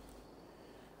fort,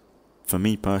 for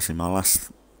me personally, my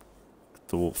last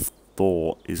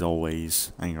thought is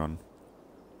always, hang on,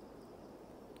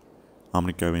 I'm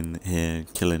going to go in here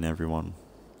killing everyone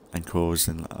and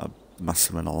causing a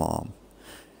massive alarm.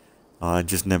 I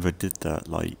just never did that.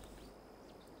 Like,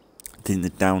 I think the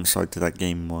downside to that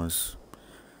game was,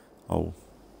 oh,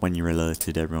 when you're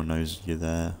alerted, everyone knows you're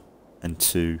there, and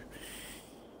 2,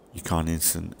 you can't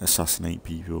instant assassinate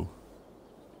people.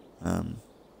 And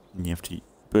you have to,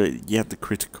 but you have the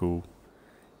critical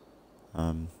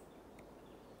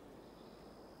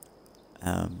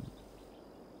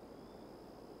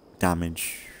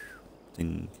damage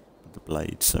thing with the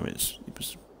blade, so it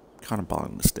was kind of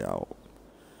balanced it out.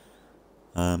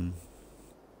 But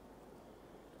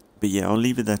yeah, I'll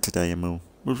leave it there today, and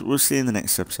we'll see in the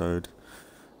next episode.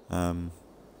 And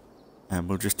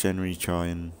we'll just generally try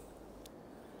and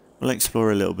we'll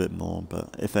explore a little bit more,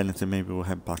 but if anything, maybe we'll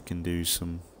head back and do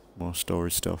some more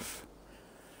story stuff.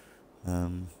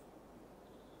 But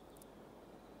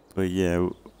yeah,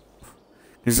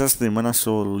 because that's the thing, when I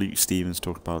saw Luke Stevens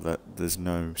talk about that there's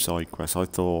no side quests, I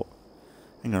thought,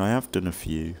 hang on, I have done a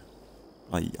few.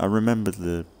 Like, I remember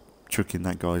the chucking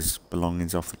that guy's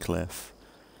belongings off the cliff,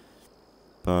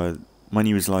 but when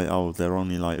he was like, oh, they're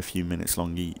only like a few minutes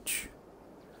long each,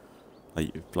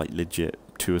 like legit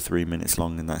 2 or 3 minutes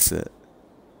long, and that's it,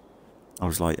 I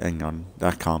was like, hang on,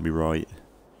 that can't be right.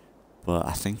 But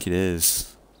I think it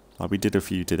is. Like, we did a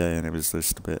few today and it was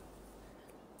just a bit,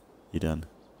 you done.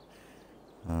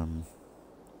 And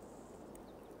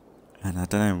I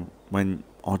don't know, when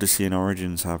Odyssey and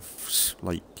Origins have,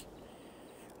 like,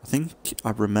 I think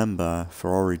I remember for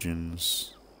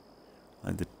Origins,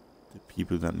 like the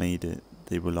people that made it,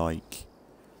 they were like,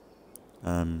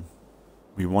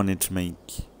 we wanted to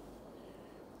make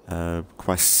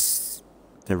quests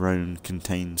their own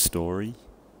contained story.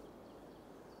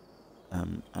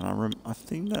 And I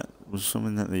think that was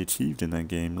something that they achieved in that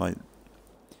game. Like,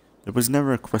 there was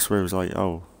never a quest where it was like,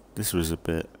 oh, this was a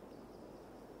bit,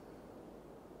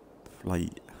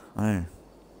 like, I don't know,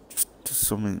 just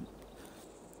something,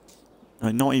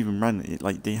 like, not even random,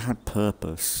 like, they had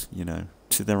purpose, you know,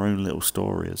 to their own little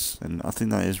stories, and I think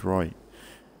that is right.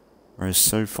 Whereas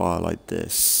so far, like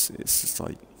this, it's just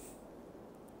like,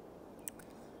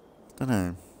 I don't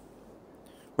know,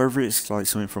 whether it's like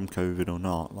something from COVID or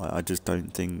not, like, I just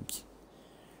don't think,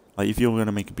 like, if you're going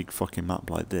to make a big fucking map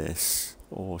like this,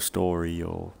 or story,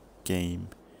 or game,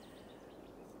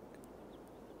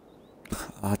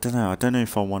 I don't know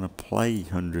if I want to play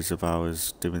hundreds of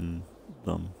hours doing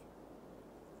them.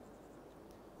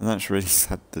 And that's really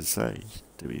sad to say,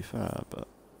 to be fair, but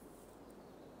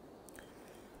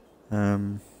I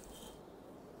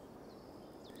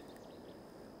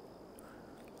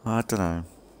don't know.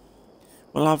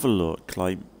 We'll have a look,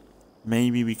 like,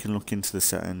 maybe we can look into the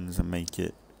settings and make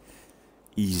it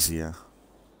easier.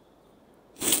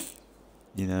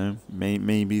 You know,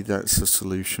 maybe that's a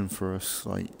solution for us.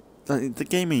 Like, the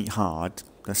game ain't hard,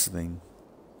 that's the thing.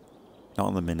 Not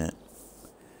at the minute.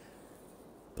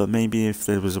 But maybe if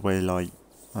there was a way, like,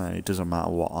 it doesn't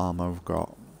matter what armor I've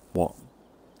got,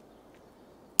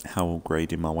 how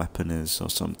upgraded my weapon is or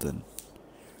something.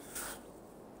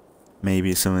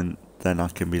 Maybe it's something then I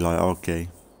can be like, okay,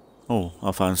 oh,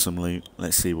 I found some loot,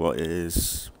 let's see what it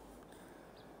is.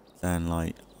 Then,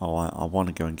 like, oh, I want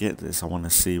to go and get this, I want to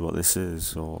see what this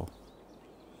is, or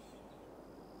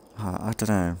I don't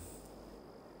know.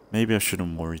 Maybe I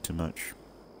shouldn't worry too much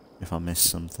if I miss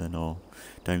something or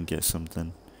don't get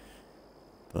something.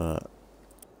 But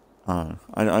I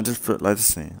don't know. I just put, let's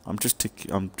see. I'm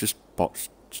just box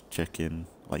checking,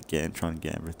 like trying to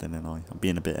get everything, and I'm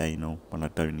being a bit anal when I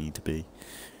don't need to be.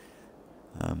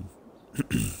 I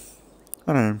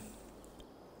don't know.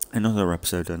 Another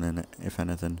episode, and then if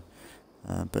anything.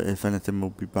 But if anything,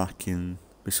 we'll be back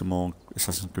with some more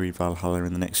Assassin's Creed Valhalla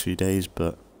in the next few days.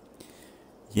 But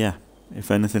yeah,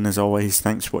 if anything, as always,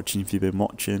 thanks for watching if you've been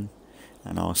watching,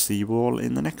 and I'll see you all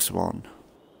in the next one.